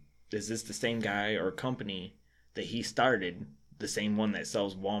is this the same guy or company that he started? The same one that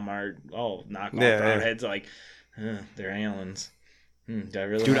sells Walmart, knockoff broadheads? Like, they're Allen's. Do I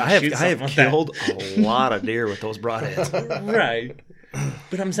really? Dude, I have killed a lot of deer with those broadheads. Right.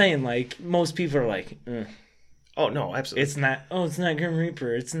 But I'm saying, like, most people are like, oh, no, absolutely. It's not Grim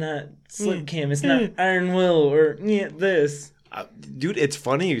Reaper. It's not Slip Cam. It's not Iron Will or this. Dude, it's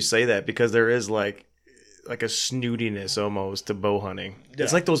funny you say that because there is like a snootiness almost to bow hunting. Yeah.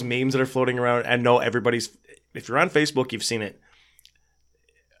 It's like those memes that are floating around. I know if you're on Facebook, you've seen it.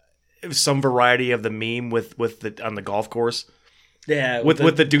 It was some variety of the meme on the golf course. Yeah.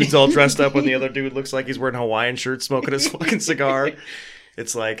 With the dudes all dressed up and the other dude looks like he's wearing a Hawaiian shirt smoking his fucking cigar.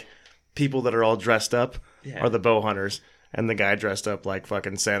 It's like people that are all dressed up are the bow hunters. And the guy dressed up like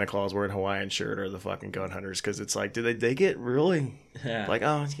fucking Santa Claus wearing a Hawaiian shirt are the fucking gun hunters. Because it's like, do they get really like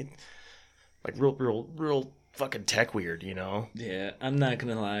real fucking tech weird, you know? Yeah, I'm not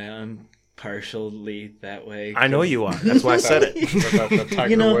gonna lie. I'm partially that way. I know you are. That's why I said it. the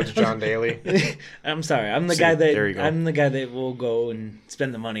Tiger Woods, John Daly. I'm sorry. I'm the guy that will go and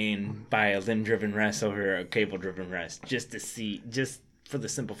spend the money and buy a limb-driven rest over a cable-driven rest just for the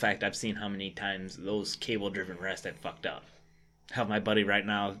simple fact I've seen how many times those cable-driven rests have fucked up. Have my buddy right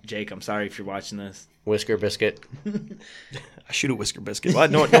now, Jake. I'm sorry if you're watching this. Whisker biscuit. I shoot a whisker biscuit. Well,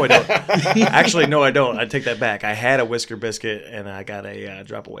 no, I don't. Actually, no, I don't. I take that back. I had a whisker biscuit, and I got a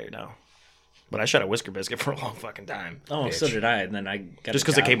drop away now. But I shot a whisker biscuit for a long fucking time. Oh, bitch. So did I. And then I got just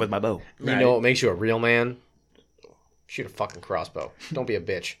because it came with my bow. You know what makes you a real man? Shoot a fucking crossbow. Don't be a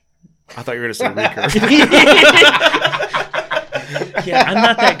bitch. I thought you were going to say recurve. Yeah, I'm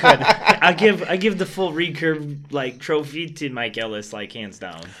not that good. I give the full recurve trophy to Mike Ellis, hands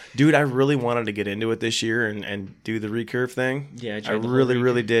down. Dude, I really wanted to get into it this year and do the recurve thing. Yeah, I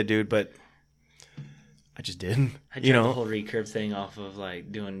really did, dude, but I just didn't. I tried the whole recurve thing off of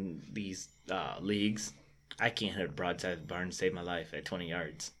doing these leagues. I can't hit a broadside of the barn to save my life at 20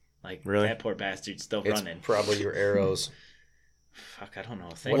 yards. Really? That poor bastard's still running. Probably your arrows. Fuck, I don't know.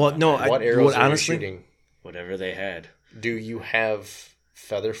 What arrows are you shooting? Whatever they had. Do you have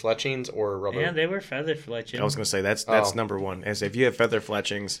feather fletchings or rubber? Yeah, they were feather fletchings. I was going to say, that's number one. As if you have feather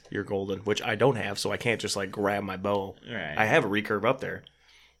fletchings, you're golden, which I don't have, so I can't just grab my bow. Right. I have a recurve up there,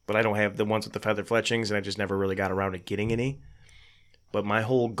 but I don't have the ones with the feather fletchings, and I just never really got around to getting any. But my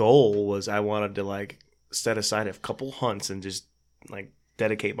whole goal was I wanted to set aside a couple hunts and just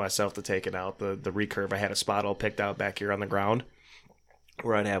dedicate myself to taking out the recurve. I had a spot all picked out back here on the ground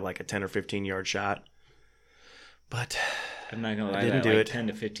where I'd have a 10 or 15 yard shot. But I'm not gonna lie, that 10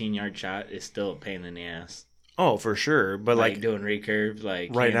 to 15 yard shot is still a pain in the ass. Oh, for sure. But doing recurve,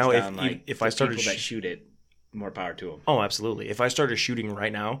 right now, down, if I started people that shoot it, more power to them. Oh, absolutely. If I started shooting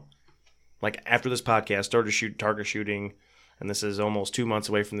right now, after this podcast, started target shooting, and this is almost 2 months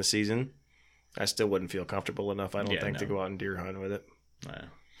away from the season, I still wouldn't feel comfortable enough, I don't think, to go out and deer hunt with it.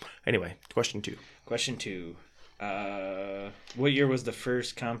 Anyway, question 2. Question 2. What year was the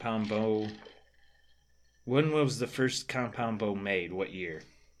first compound bow? When was the first compound bow made? What year?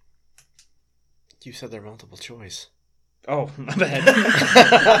 You said they're multiple choice. Oh, my bad.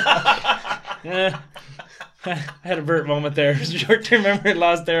 I had a Burt moment there. Short-term memory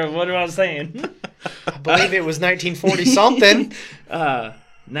loss there. What am I saying? I believe it was 1940-something.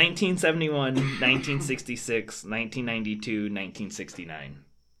 1971, 1966, 1992, 1969.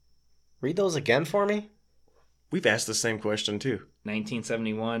 Read those again for me. We've asked the same question, too.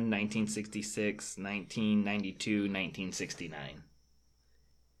 1971, 1966, 1992, 1969.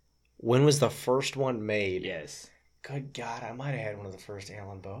 When was the first one made? Yes. Good God, I might have had one of the first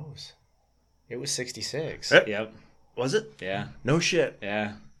Allen bows. It was 66. Yep. Was it? Yeah. No shit.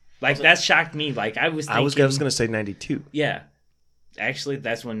 Yeah. That shocked me. I was thinking... I was going to say 92. Yeah. Actually,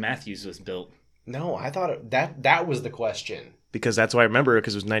 that's when Matthews was built. No, I thought that was the question. Because that's why I remember it,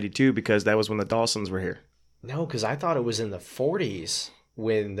 because it was 92, because that was when the Dawsons were here. No, because I thought it was in the 40s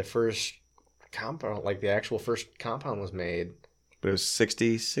when the first compound, the actual first compound was made. But it was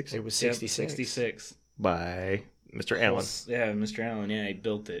 66? It was 66. Yep, 66. By Mr. Allen. Yeah, Mr. Allen. Yeah, he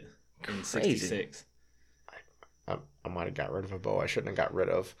built it in 66. I might have got rid of a bow I shouldn't have got rid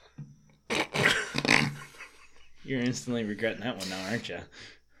of. You're instantly regretting that one now, aren't you?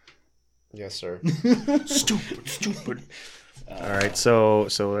 Yes, sir. Stupid. All right, so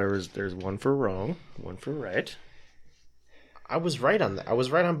there's one for wrong, one for right. I was right on that. I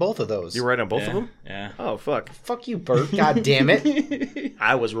was right on both of those. You were right on both of them? Yeah. Oh, fuck. Fuck you, Bert. God damn it.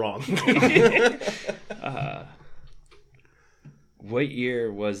 I was wrong. What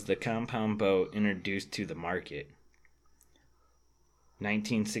year was the compound bow introduced to the market?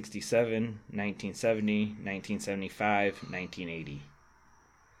 1967, 1970, 1975, 1980.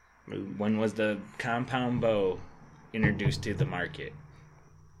 When was the compound bow introduced to the market?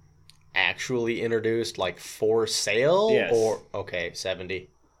 Actually introduced, for sale? Yes. Or okay, 70.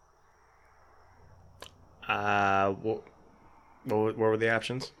 What were the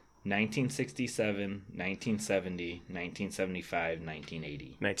options? 1967, 1970, 1975,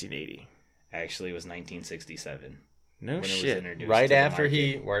 1980. 1980. Actually, it was 1967. No when shit. It was introduced right after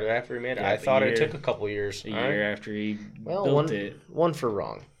he made it. Yeah, I thought it took a couple years. A year after he built it. One for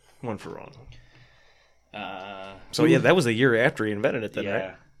wrong. One for wrong. So yeah, that was the year after he invented it then,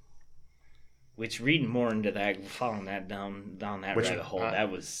 right? Which, reading more into that, following that down that rabbit hole,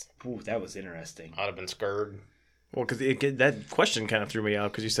 that was interesting. I'd have been scared. Well, because that question kind of threw me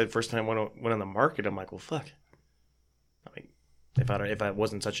out, because you said first time went on the market. I'm like, well, fuck. I mean, if I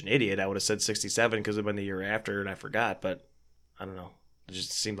wasn't such an idiot, I would have said 67 because it would have been the year after, and I forgot. But I don't know. It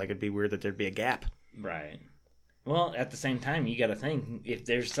just seemed like it'd be weird that there'd be a gap. Right. Well, at the same time, you got to think, if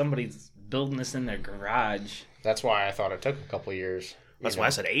there's somebody building this in their garage. That's why I thought it took a couple of years. That's why I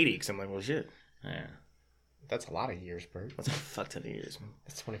said 80, because I'm like, well, shit. Yeah. That's a lot of years, Bert. That's a fuck ton of years, man.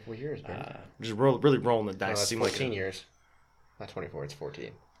 That's 24 years, Bert. Just really rolling the dice. No, that's 14 years. Not 24, it's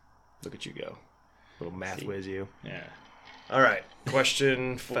 14. Look at you go. Little math whiz you. Yeah. All right.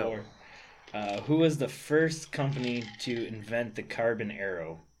 Question 4. Who was the first company to invent the carbon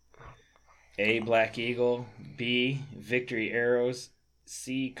arrow? A. Black Eagle. B. Victory Arrows.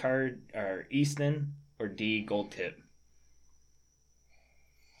 C. Easton. Or D. Gold Tip.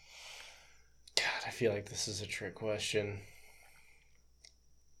 God, I feel like this is a trick question.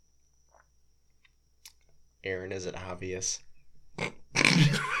 Aaron, is it obvious?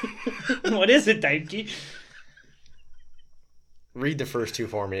 What is it, Daiki? Read the first two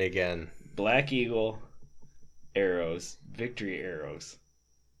for me again. Black Eagle Arrows. Victory Arrows.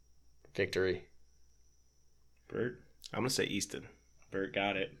 Victory. Bert? I'm going to say Easton. Bert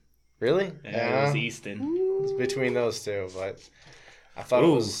got it. Really? Yeah, it was Easton. It's between those two, but I thought it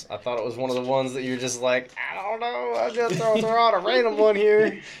was one of the ones that you're just like, I don't know, I'm just throw out a random one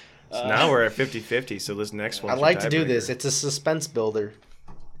here. So now we're at 50-50, so this next one. I like to do this. It's a suspense builder.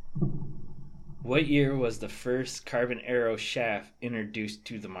 What year was the first carbon arrow shaft introduced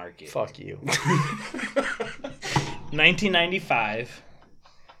to the market? Fuck you. 1995,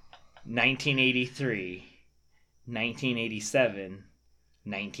 1983, 1987,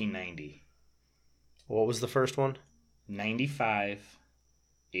 1990. What was the first one? 95,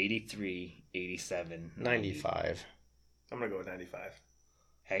 83, 87, 95. I'm going to go with 95.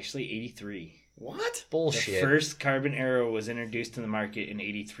 Actually, 83. What? Bullshit. The first carbon arrow was introduced to the market in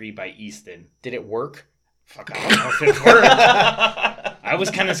 83 by Easton. Did it work? Fuck, I don't know if it worked. I was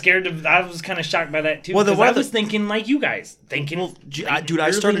kind of scared I was kind of shocked by that too. Well, I was thinking like you guys. Thinking, dude,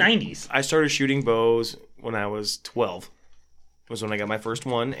 I started 90s. I started shooting bows when I was 12. Was when I got my first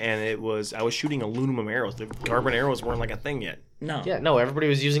one, and I was shooting aluminum arrows. The carbon arrows weren't like a thing yet. No. Yeah, no, everybody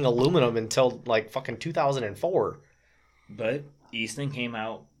was using aluminum until like fucking 2004. But Easton came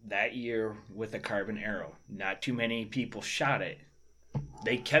out that year with a carbon arrow. Not too many people shot it.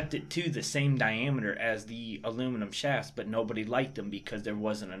 They kept it to the same diameter as the aluminum shafts, but nobody liked them because there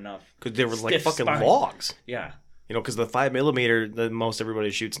wasn't enough. Because they were like fucking logs. Yeah. You know, because the 5mm, the most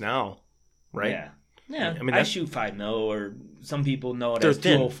everybody shoots now, right? Yeah. Yeah, I mean, I shoot 5mm, or some people know it as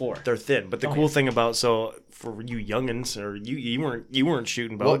thin. 204. They're thin, but the cool thing about for you youngins, or you weren't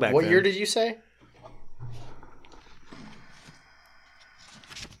shooting bow back then. What year did you say?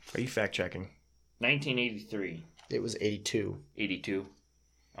 Are you fact checking? 1983. It was 82. 82.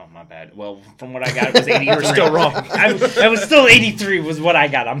 Oh, my bad. Well, from what I got, it was 83. You're still wrong. I was still 83 was what I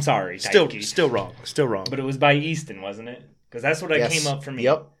got. I'm sorry. Still wrong. But it was by Easton, wasn't it? Because that's what came up for me.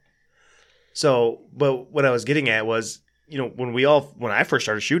 Yep. So, but what I was getting at was, you know, when I first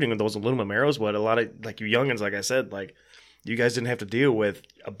started shooting with those aluminum arrows, what a lot of, like, you youngins, like I said, like, you guys didn't have to deal with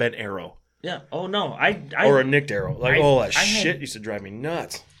a bent arrow. Yeah. Oh, no. Or a nicked arrow. Like, that shit used to drive me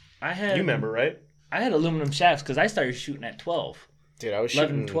nuts. You remember, right? I had aluminum shafts because I started shooting at 12. Dude, I was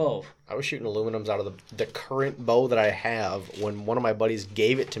 11, 12. I was shooting aluminums out of the current bow that I have. When one of my buddies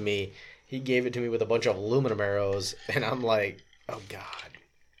gave it to me, he gave it to me with a bunch of aluminum arrows, and I'm like, oh, God.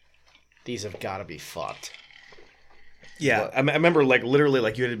 These have got to be fucked. Yeah, I remember, like, literally,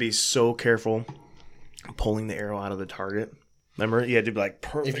 like, you had to be so careful pulling the arrow out of the target. Remember? You had to be, like,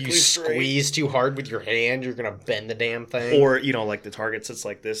 perfectly If you straight. squeeze too hard with your hand, you're going to bend the damn thing. Or, you know, like, the target sits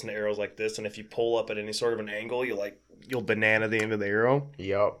like this and the arrow's like this, and if you pull up at any sort of an angle, you'll banana the end of the arrow.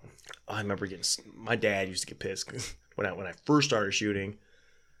 Yep. I remember my dad used to get pissed because when I first started shooting,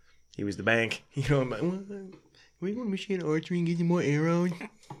 he was the bank. You know, I'm like, we want to machine archery and get you more arrows.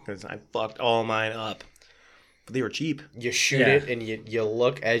 Because I fucked all mine up. But they were cheap. You shoot it, and you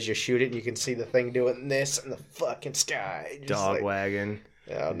look as you shoot it, and you can see the thing doing this in the fucking sky. Dog wagon.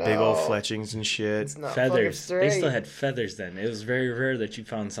 Oh, no. Big old fletchings and shit. It's not feathers. They still had feathers then. It was very rare that you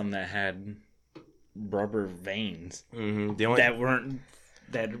found some that had rubber veins. Mm-hmm. That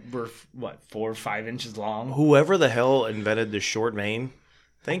were, what, 4 or 5 inches long? Whoever the hell invented the short vein,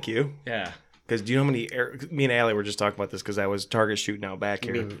 thank you. Yeah. Because do you know how many... Me and Allie were just talking about this because I was target shooting out back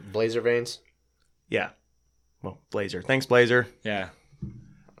here. You mean blazer veins? Yeah. Well, Blazer. Thanks, Blazer. Yeah.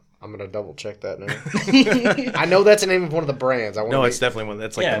 I'm going to double check that now. I know that's the name of one of the brands. It's definitely one.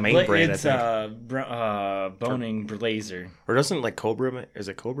 That's like the main brand, it's, I think. Boning Blazer. Or doesn't like Cobra... Is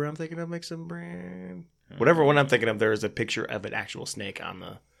it Cobra I'm thinking of makes some brand? Whatever one I'm thinking of, there is a picture of an actual snake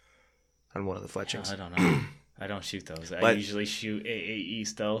on one of the fletchings. I don't know. I don't shoot those. I usually shoot AAE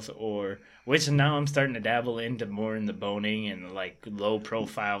stealth which now I'm starting to dabble into more in the boning and like low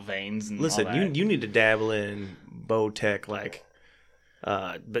profile veins and listen, all that. you need to dabble in bow tech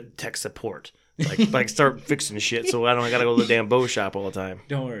but tech support. Like start fixing shit so I gotta go to the damn bow shop all the time.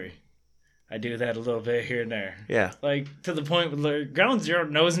 Don't worry. I do that a little bit here and there. Yeah. Like, to the point where Ground Zero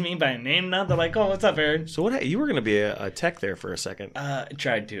knows me by name now. They're like, oh, what's up, Aaron? So you were going to be a tech there for a second. I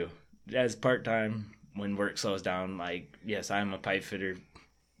tried to. As part-time, when work slows down, yes, I'm a pipe fitter.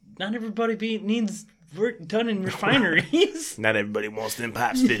 Not everybody needs work done in refineries. Not everybody wants them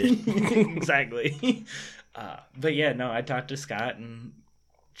pipes fitted. Exactly. But yeah, no, I talked to Scott and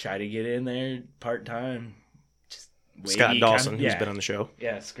tried to get in there part-time. Scott Dawson, who's been on the show.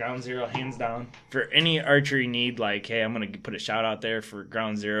 Yes, Ground Zero, hands down. For any archery need, hey, I'm going to put a shout out there for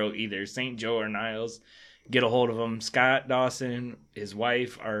Ground Zero, either St. Joe or Niles. Get a hold of them. Scott Dawson, his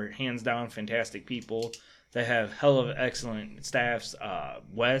wife, are hands down fantastic people. They have hell of excellent staffs.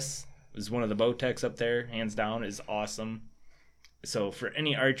 Wes is one of the bow techs up there, hands down, is awesome. So for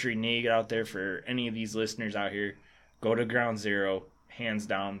any archery need out there, for any of these listeners out here, go to Ground Zero, hands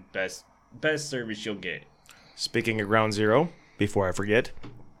down, best service you'll get. Speaking of Ground Zero, before I forget,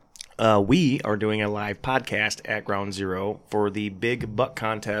 we are doing a live podcast at Ground Zero for the big buck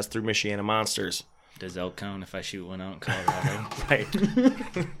contest through Michiana Monsters. Does elk count if I shoot one out in Colorado? Right.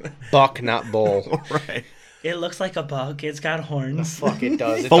 Buck, not bull. Right. It looks like a buck. It's got horns. Fuck, it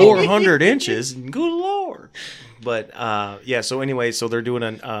does. 400 inches. Good Lord. But, so anyway, so they're doing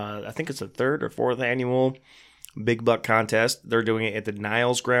I think it's a third or fourth annual big buck contest. They're doing it at the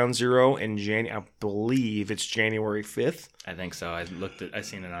Niles Ground Zero in I believe it's January 5th. I think so. I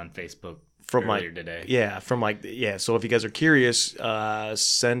seen it on Facebook from earlier today. Yeah, so if you guys are curious,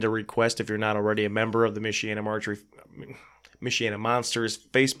 send a request if you're not already a member of the Michiana Monsters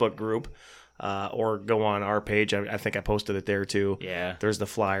Facebook group, or go on our page. I think I posted it there too. Yeah. There's the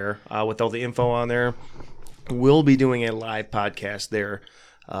flyer with all the info on there. We'll be doing a live podcast there,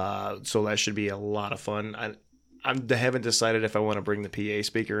 so that should be a lot of fun. I haven't decided if I want to bring the PA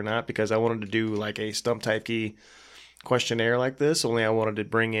speaker or not, because I wanted to do a stump type key questionnaire like this. Only I wanted to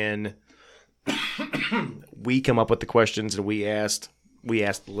bring in. We come up with the questions and we asked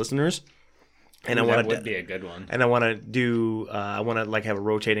the listeners, and that would be a good one. And I want to do. I want to have a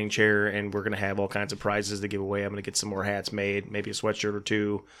rotating chair, and we're gonna have all kinds of prizes to give away. I'm gonna get some more hats made, maybe a sweatshirt or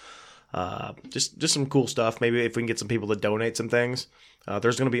two. Just some cool stuff. Maybe if we can get some people to donate some things.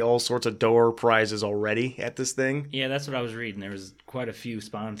 There's going to be all sorts of door prizes already at this thing. Yeah, that's what I was reading. There was quite a few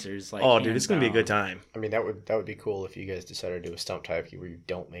sponsors. Dude, it's going to be a good time. I mean, that would be cool if you guys decided to do a stump type key where you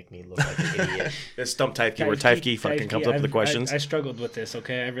don't make me look like an idiot. A stump type key where type key fucking comes up with the questions. I struggled with this,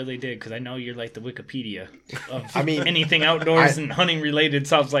 okay? I really did, because I know you're like the Wikipedia of anything outdoors and hunting related.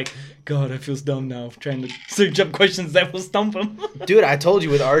 So I was like, God, I feel dumb now trying to search up questions that will stump them. Dude, I told you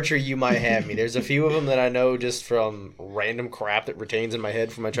with archery you might have me. There's a few of them that I know just from random crap that retains in my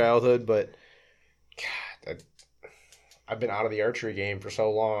head from my childhood, but God, I've been out of the archery game for so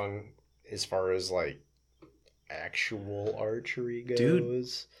long as far as actual archery goes. Dude,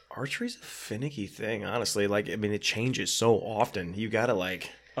 archery's a finicky thing, honestly. It changes so often. You gotta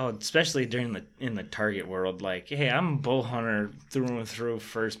especially in the target world. Hey, I'm a bow hunter through and through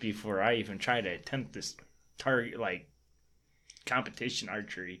first before I even try to attempt this target competition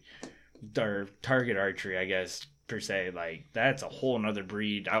archery or target archery, I guess, per se. That's a whole nother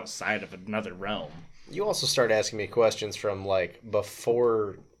breed outside of another realm. You also start asking me questions from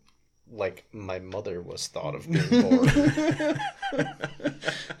before my mother was thought of being born.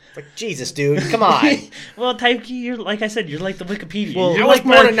 Jesus, dude, come on. Well, Tyke, you're like I said, you're like the Wikipedia. Well, I was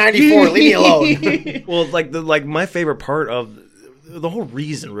born in '94. Leave me alone. Well, my favorite part of the whole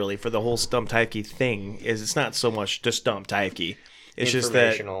reason, really, for the whole stump type key thing is it's not so much to stump type key. It's just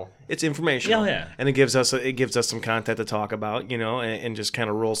that it's informational. Yeah. And it gives us some content to talk about, and just kind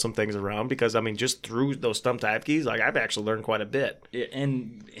of roll some things around, because just through those stump type keys, I've actually learned quite a bit.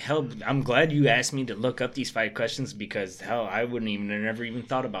 And hell, I'm glad you asked me to look up these 5 questions, because hell, I wouldn't even have never even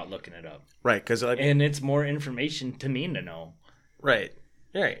thought about looking it up. Right, because and it's more information to me to know. Right.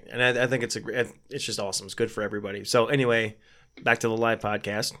 And I think it's just awesome. It's good for everybody. So anyway, back to the live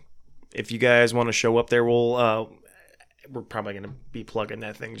podcast. If you guys want to show up there, we're probably going to be plugging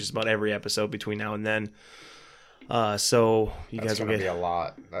that thing just about every episode between now and then. So you guys will get... That's going to be a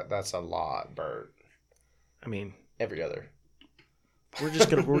lot. That's a lot, Bert. I mean... Every other. We're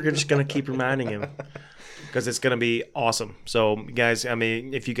just gonna keep reminding him, because it's going to be awesome. So, guys,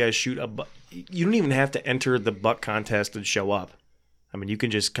 if you guys shoot you don't even have to enter the buck contest and show up. You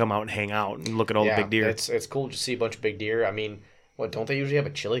can just come out and hang out and look at all the big deer. It's cool to see a bunch of big deer. Don't they usually have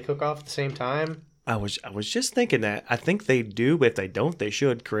a chili cook-off at the same time? I was just thinking that. I think they do, but if they don't, they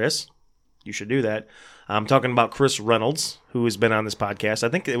should. Chris, you should do that. I'm talking about Chris Reynolds, who has been on this podcast. I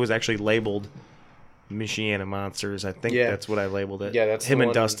think it was actually labeled Michiana Monsters. I think that's what I labeled it. Yeah, that's him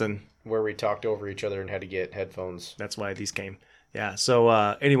and Dustin. Where we talked over each other and had to get headphones. That's why these came. Yeah. So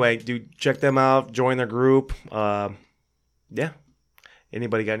anyway, dude, check them out. Join their group. Yeah.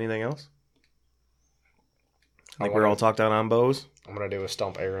 Anybody got anything else? I think we're all talked out on bows. I'm gonna do a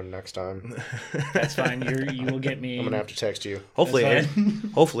stump Aaron next time. That's fine. You will get me. I'm gonna have to text you. Hopefully,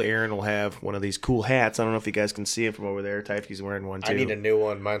 Aaron will have one of these cool hats. I don't know if you guys can see it from over there. Tyfke's wearing one too. I need a new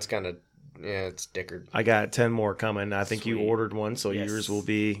one. Mine's kind of it's dickered. I got 10 more coming. I think you ordered one, so yours will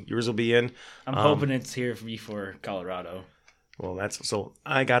be in. I'm hoping it's here before Colorado. Well,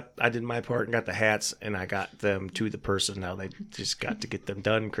 I did my part and got the hats, and I got them to the person. Now they just got to get them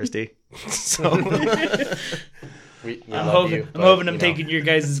done, Christy. So I'm hoping I'm taking your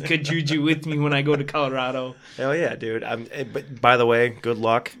guys' good juju with me when I go to Colorado. Hell yeah, dude. But by the way, good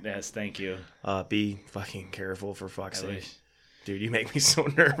luck. Yes, thank you. Be fucking careful, for fuck's sake. Dude, you make me so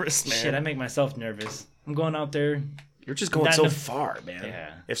nervous, man. Shit, I make myself nervous. I'm going out there. You're just going so far, man.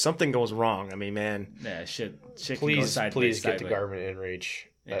 Yeah. If something goes wrong, I mean, man. Yeah, shit please, can go sideways. Please get the Garmin InReach.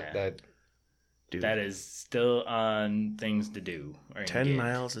 That is still on things to do. 10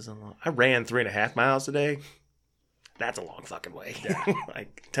 miles is a long. I ran 3.5 miles today. That's a long fucking way. Yeah.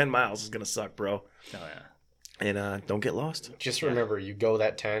 Like 10 miles is gonna suck, bro. Oh yeah. And don't get lost. Just remember, you go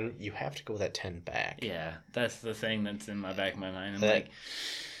that 10, you have to go that 10 back. Yeah, that's the thing that's in my back of my mind. I'm like,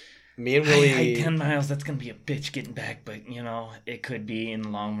 me and Willie, 10 miles. That's gonna be a bitch getting back, but it could be in the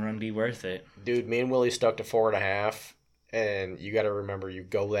long run be worth it. Dude, me and Willie stuck to 4.5, and you got to remember, you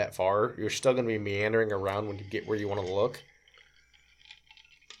go that far, you're still gonna be meandering around when you get where you want to look.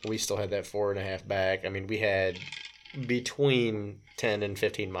 We still had that 4.5 back. I mean, we had between 10 and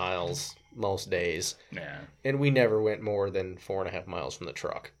 15 miles most days. Yeah. And we never went more than 4.5 miles from the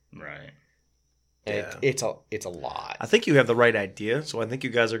truck. Right. And it's a lot. I think you have the right idea, so I think you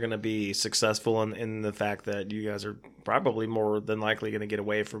guys are going to be successful in the fact that you guys are probably more than likely going to get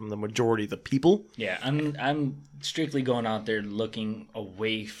away from the majority of the people. Yeah, I'm strictly going out there looking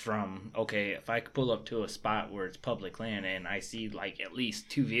away from, okay, if I could pull up to a spot where it's public land and I see like at least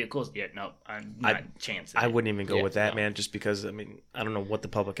 2 vehicles, I'm not chancing it. I wouldn't even go with that, man, just because, I mean, I don't know what the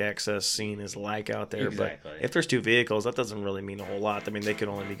public access scene is like out there, exactly. But if there's 2 vehicles, that doesn't really mean a whole lot. I mean, they could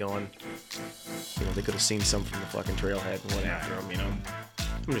only be going, they could have seen some from the fucking trailhead and went after them,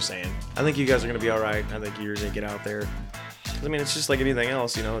 I'm just saying. I think you guys are going to be all right. I think you're going to get out there. I mean, it's just like anything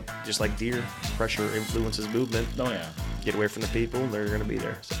else, just like deer. Pressure influences movement. Oh, yeah. Get away from the people, they're going to be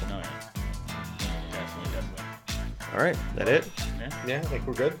there. So. Oh, yeah. Definitely. All right, that it? Yeah, I think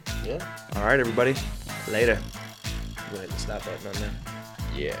we're good. Yeah. All right, everybody. Later. Go ahead and stop that on there.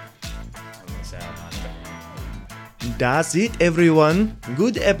 Yeah. I'm going to say I'm not done. That's it, everyone.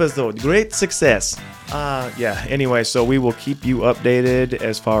 Good episode. Great success. Anyway, so we will keep you updated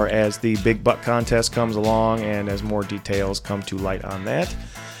as far as the Big Buck contest comes along and as more details come to light on that.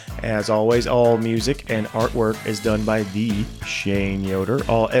 As always, all music and artwork is done by the Shane Yoder.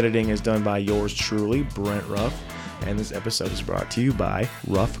 All editing is done by yours truly, Brent Ruff. And this episode is brought to you by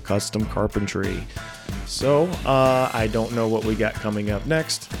Ruff Custom Carpentry. So, I don't know what we got coming up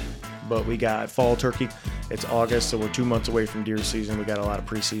next, but we got fall turkey. It's August, so we're 2 months away from deer season. We got a lot of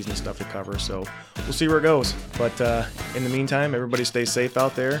preseason stuff to cover, so we'll see where it goes. But in the meantime, everybody stay safe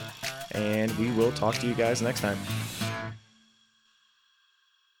out there, and we will talk to you guys next time.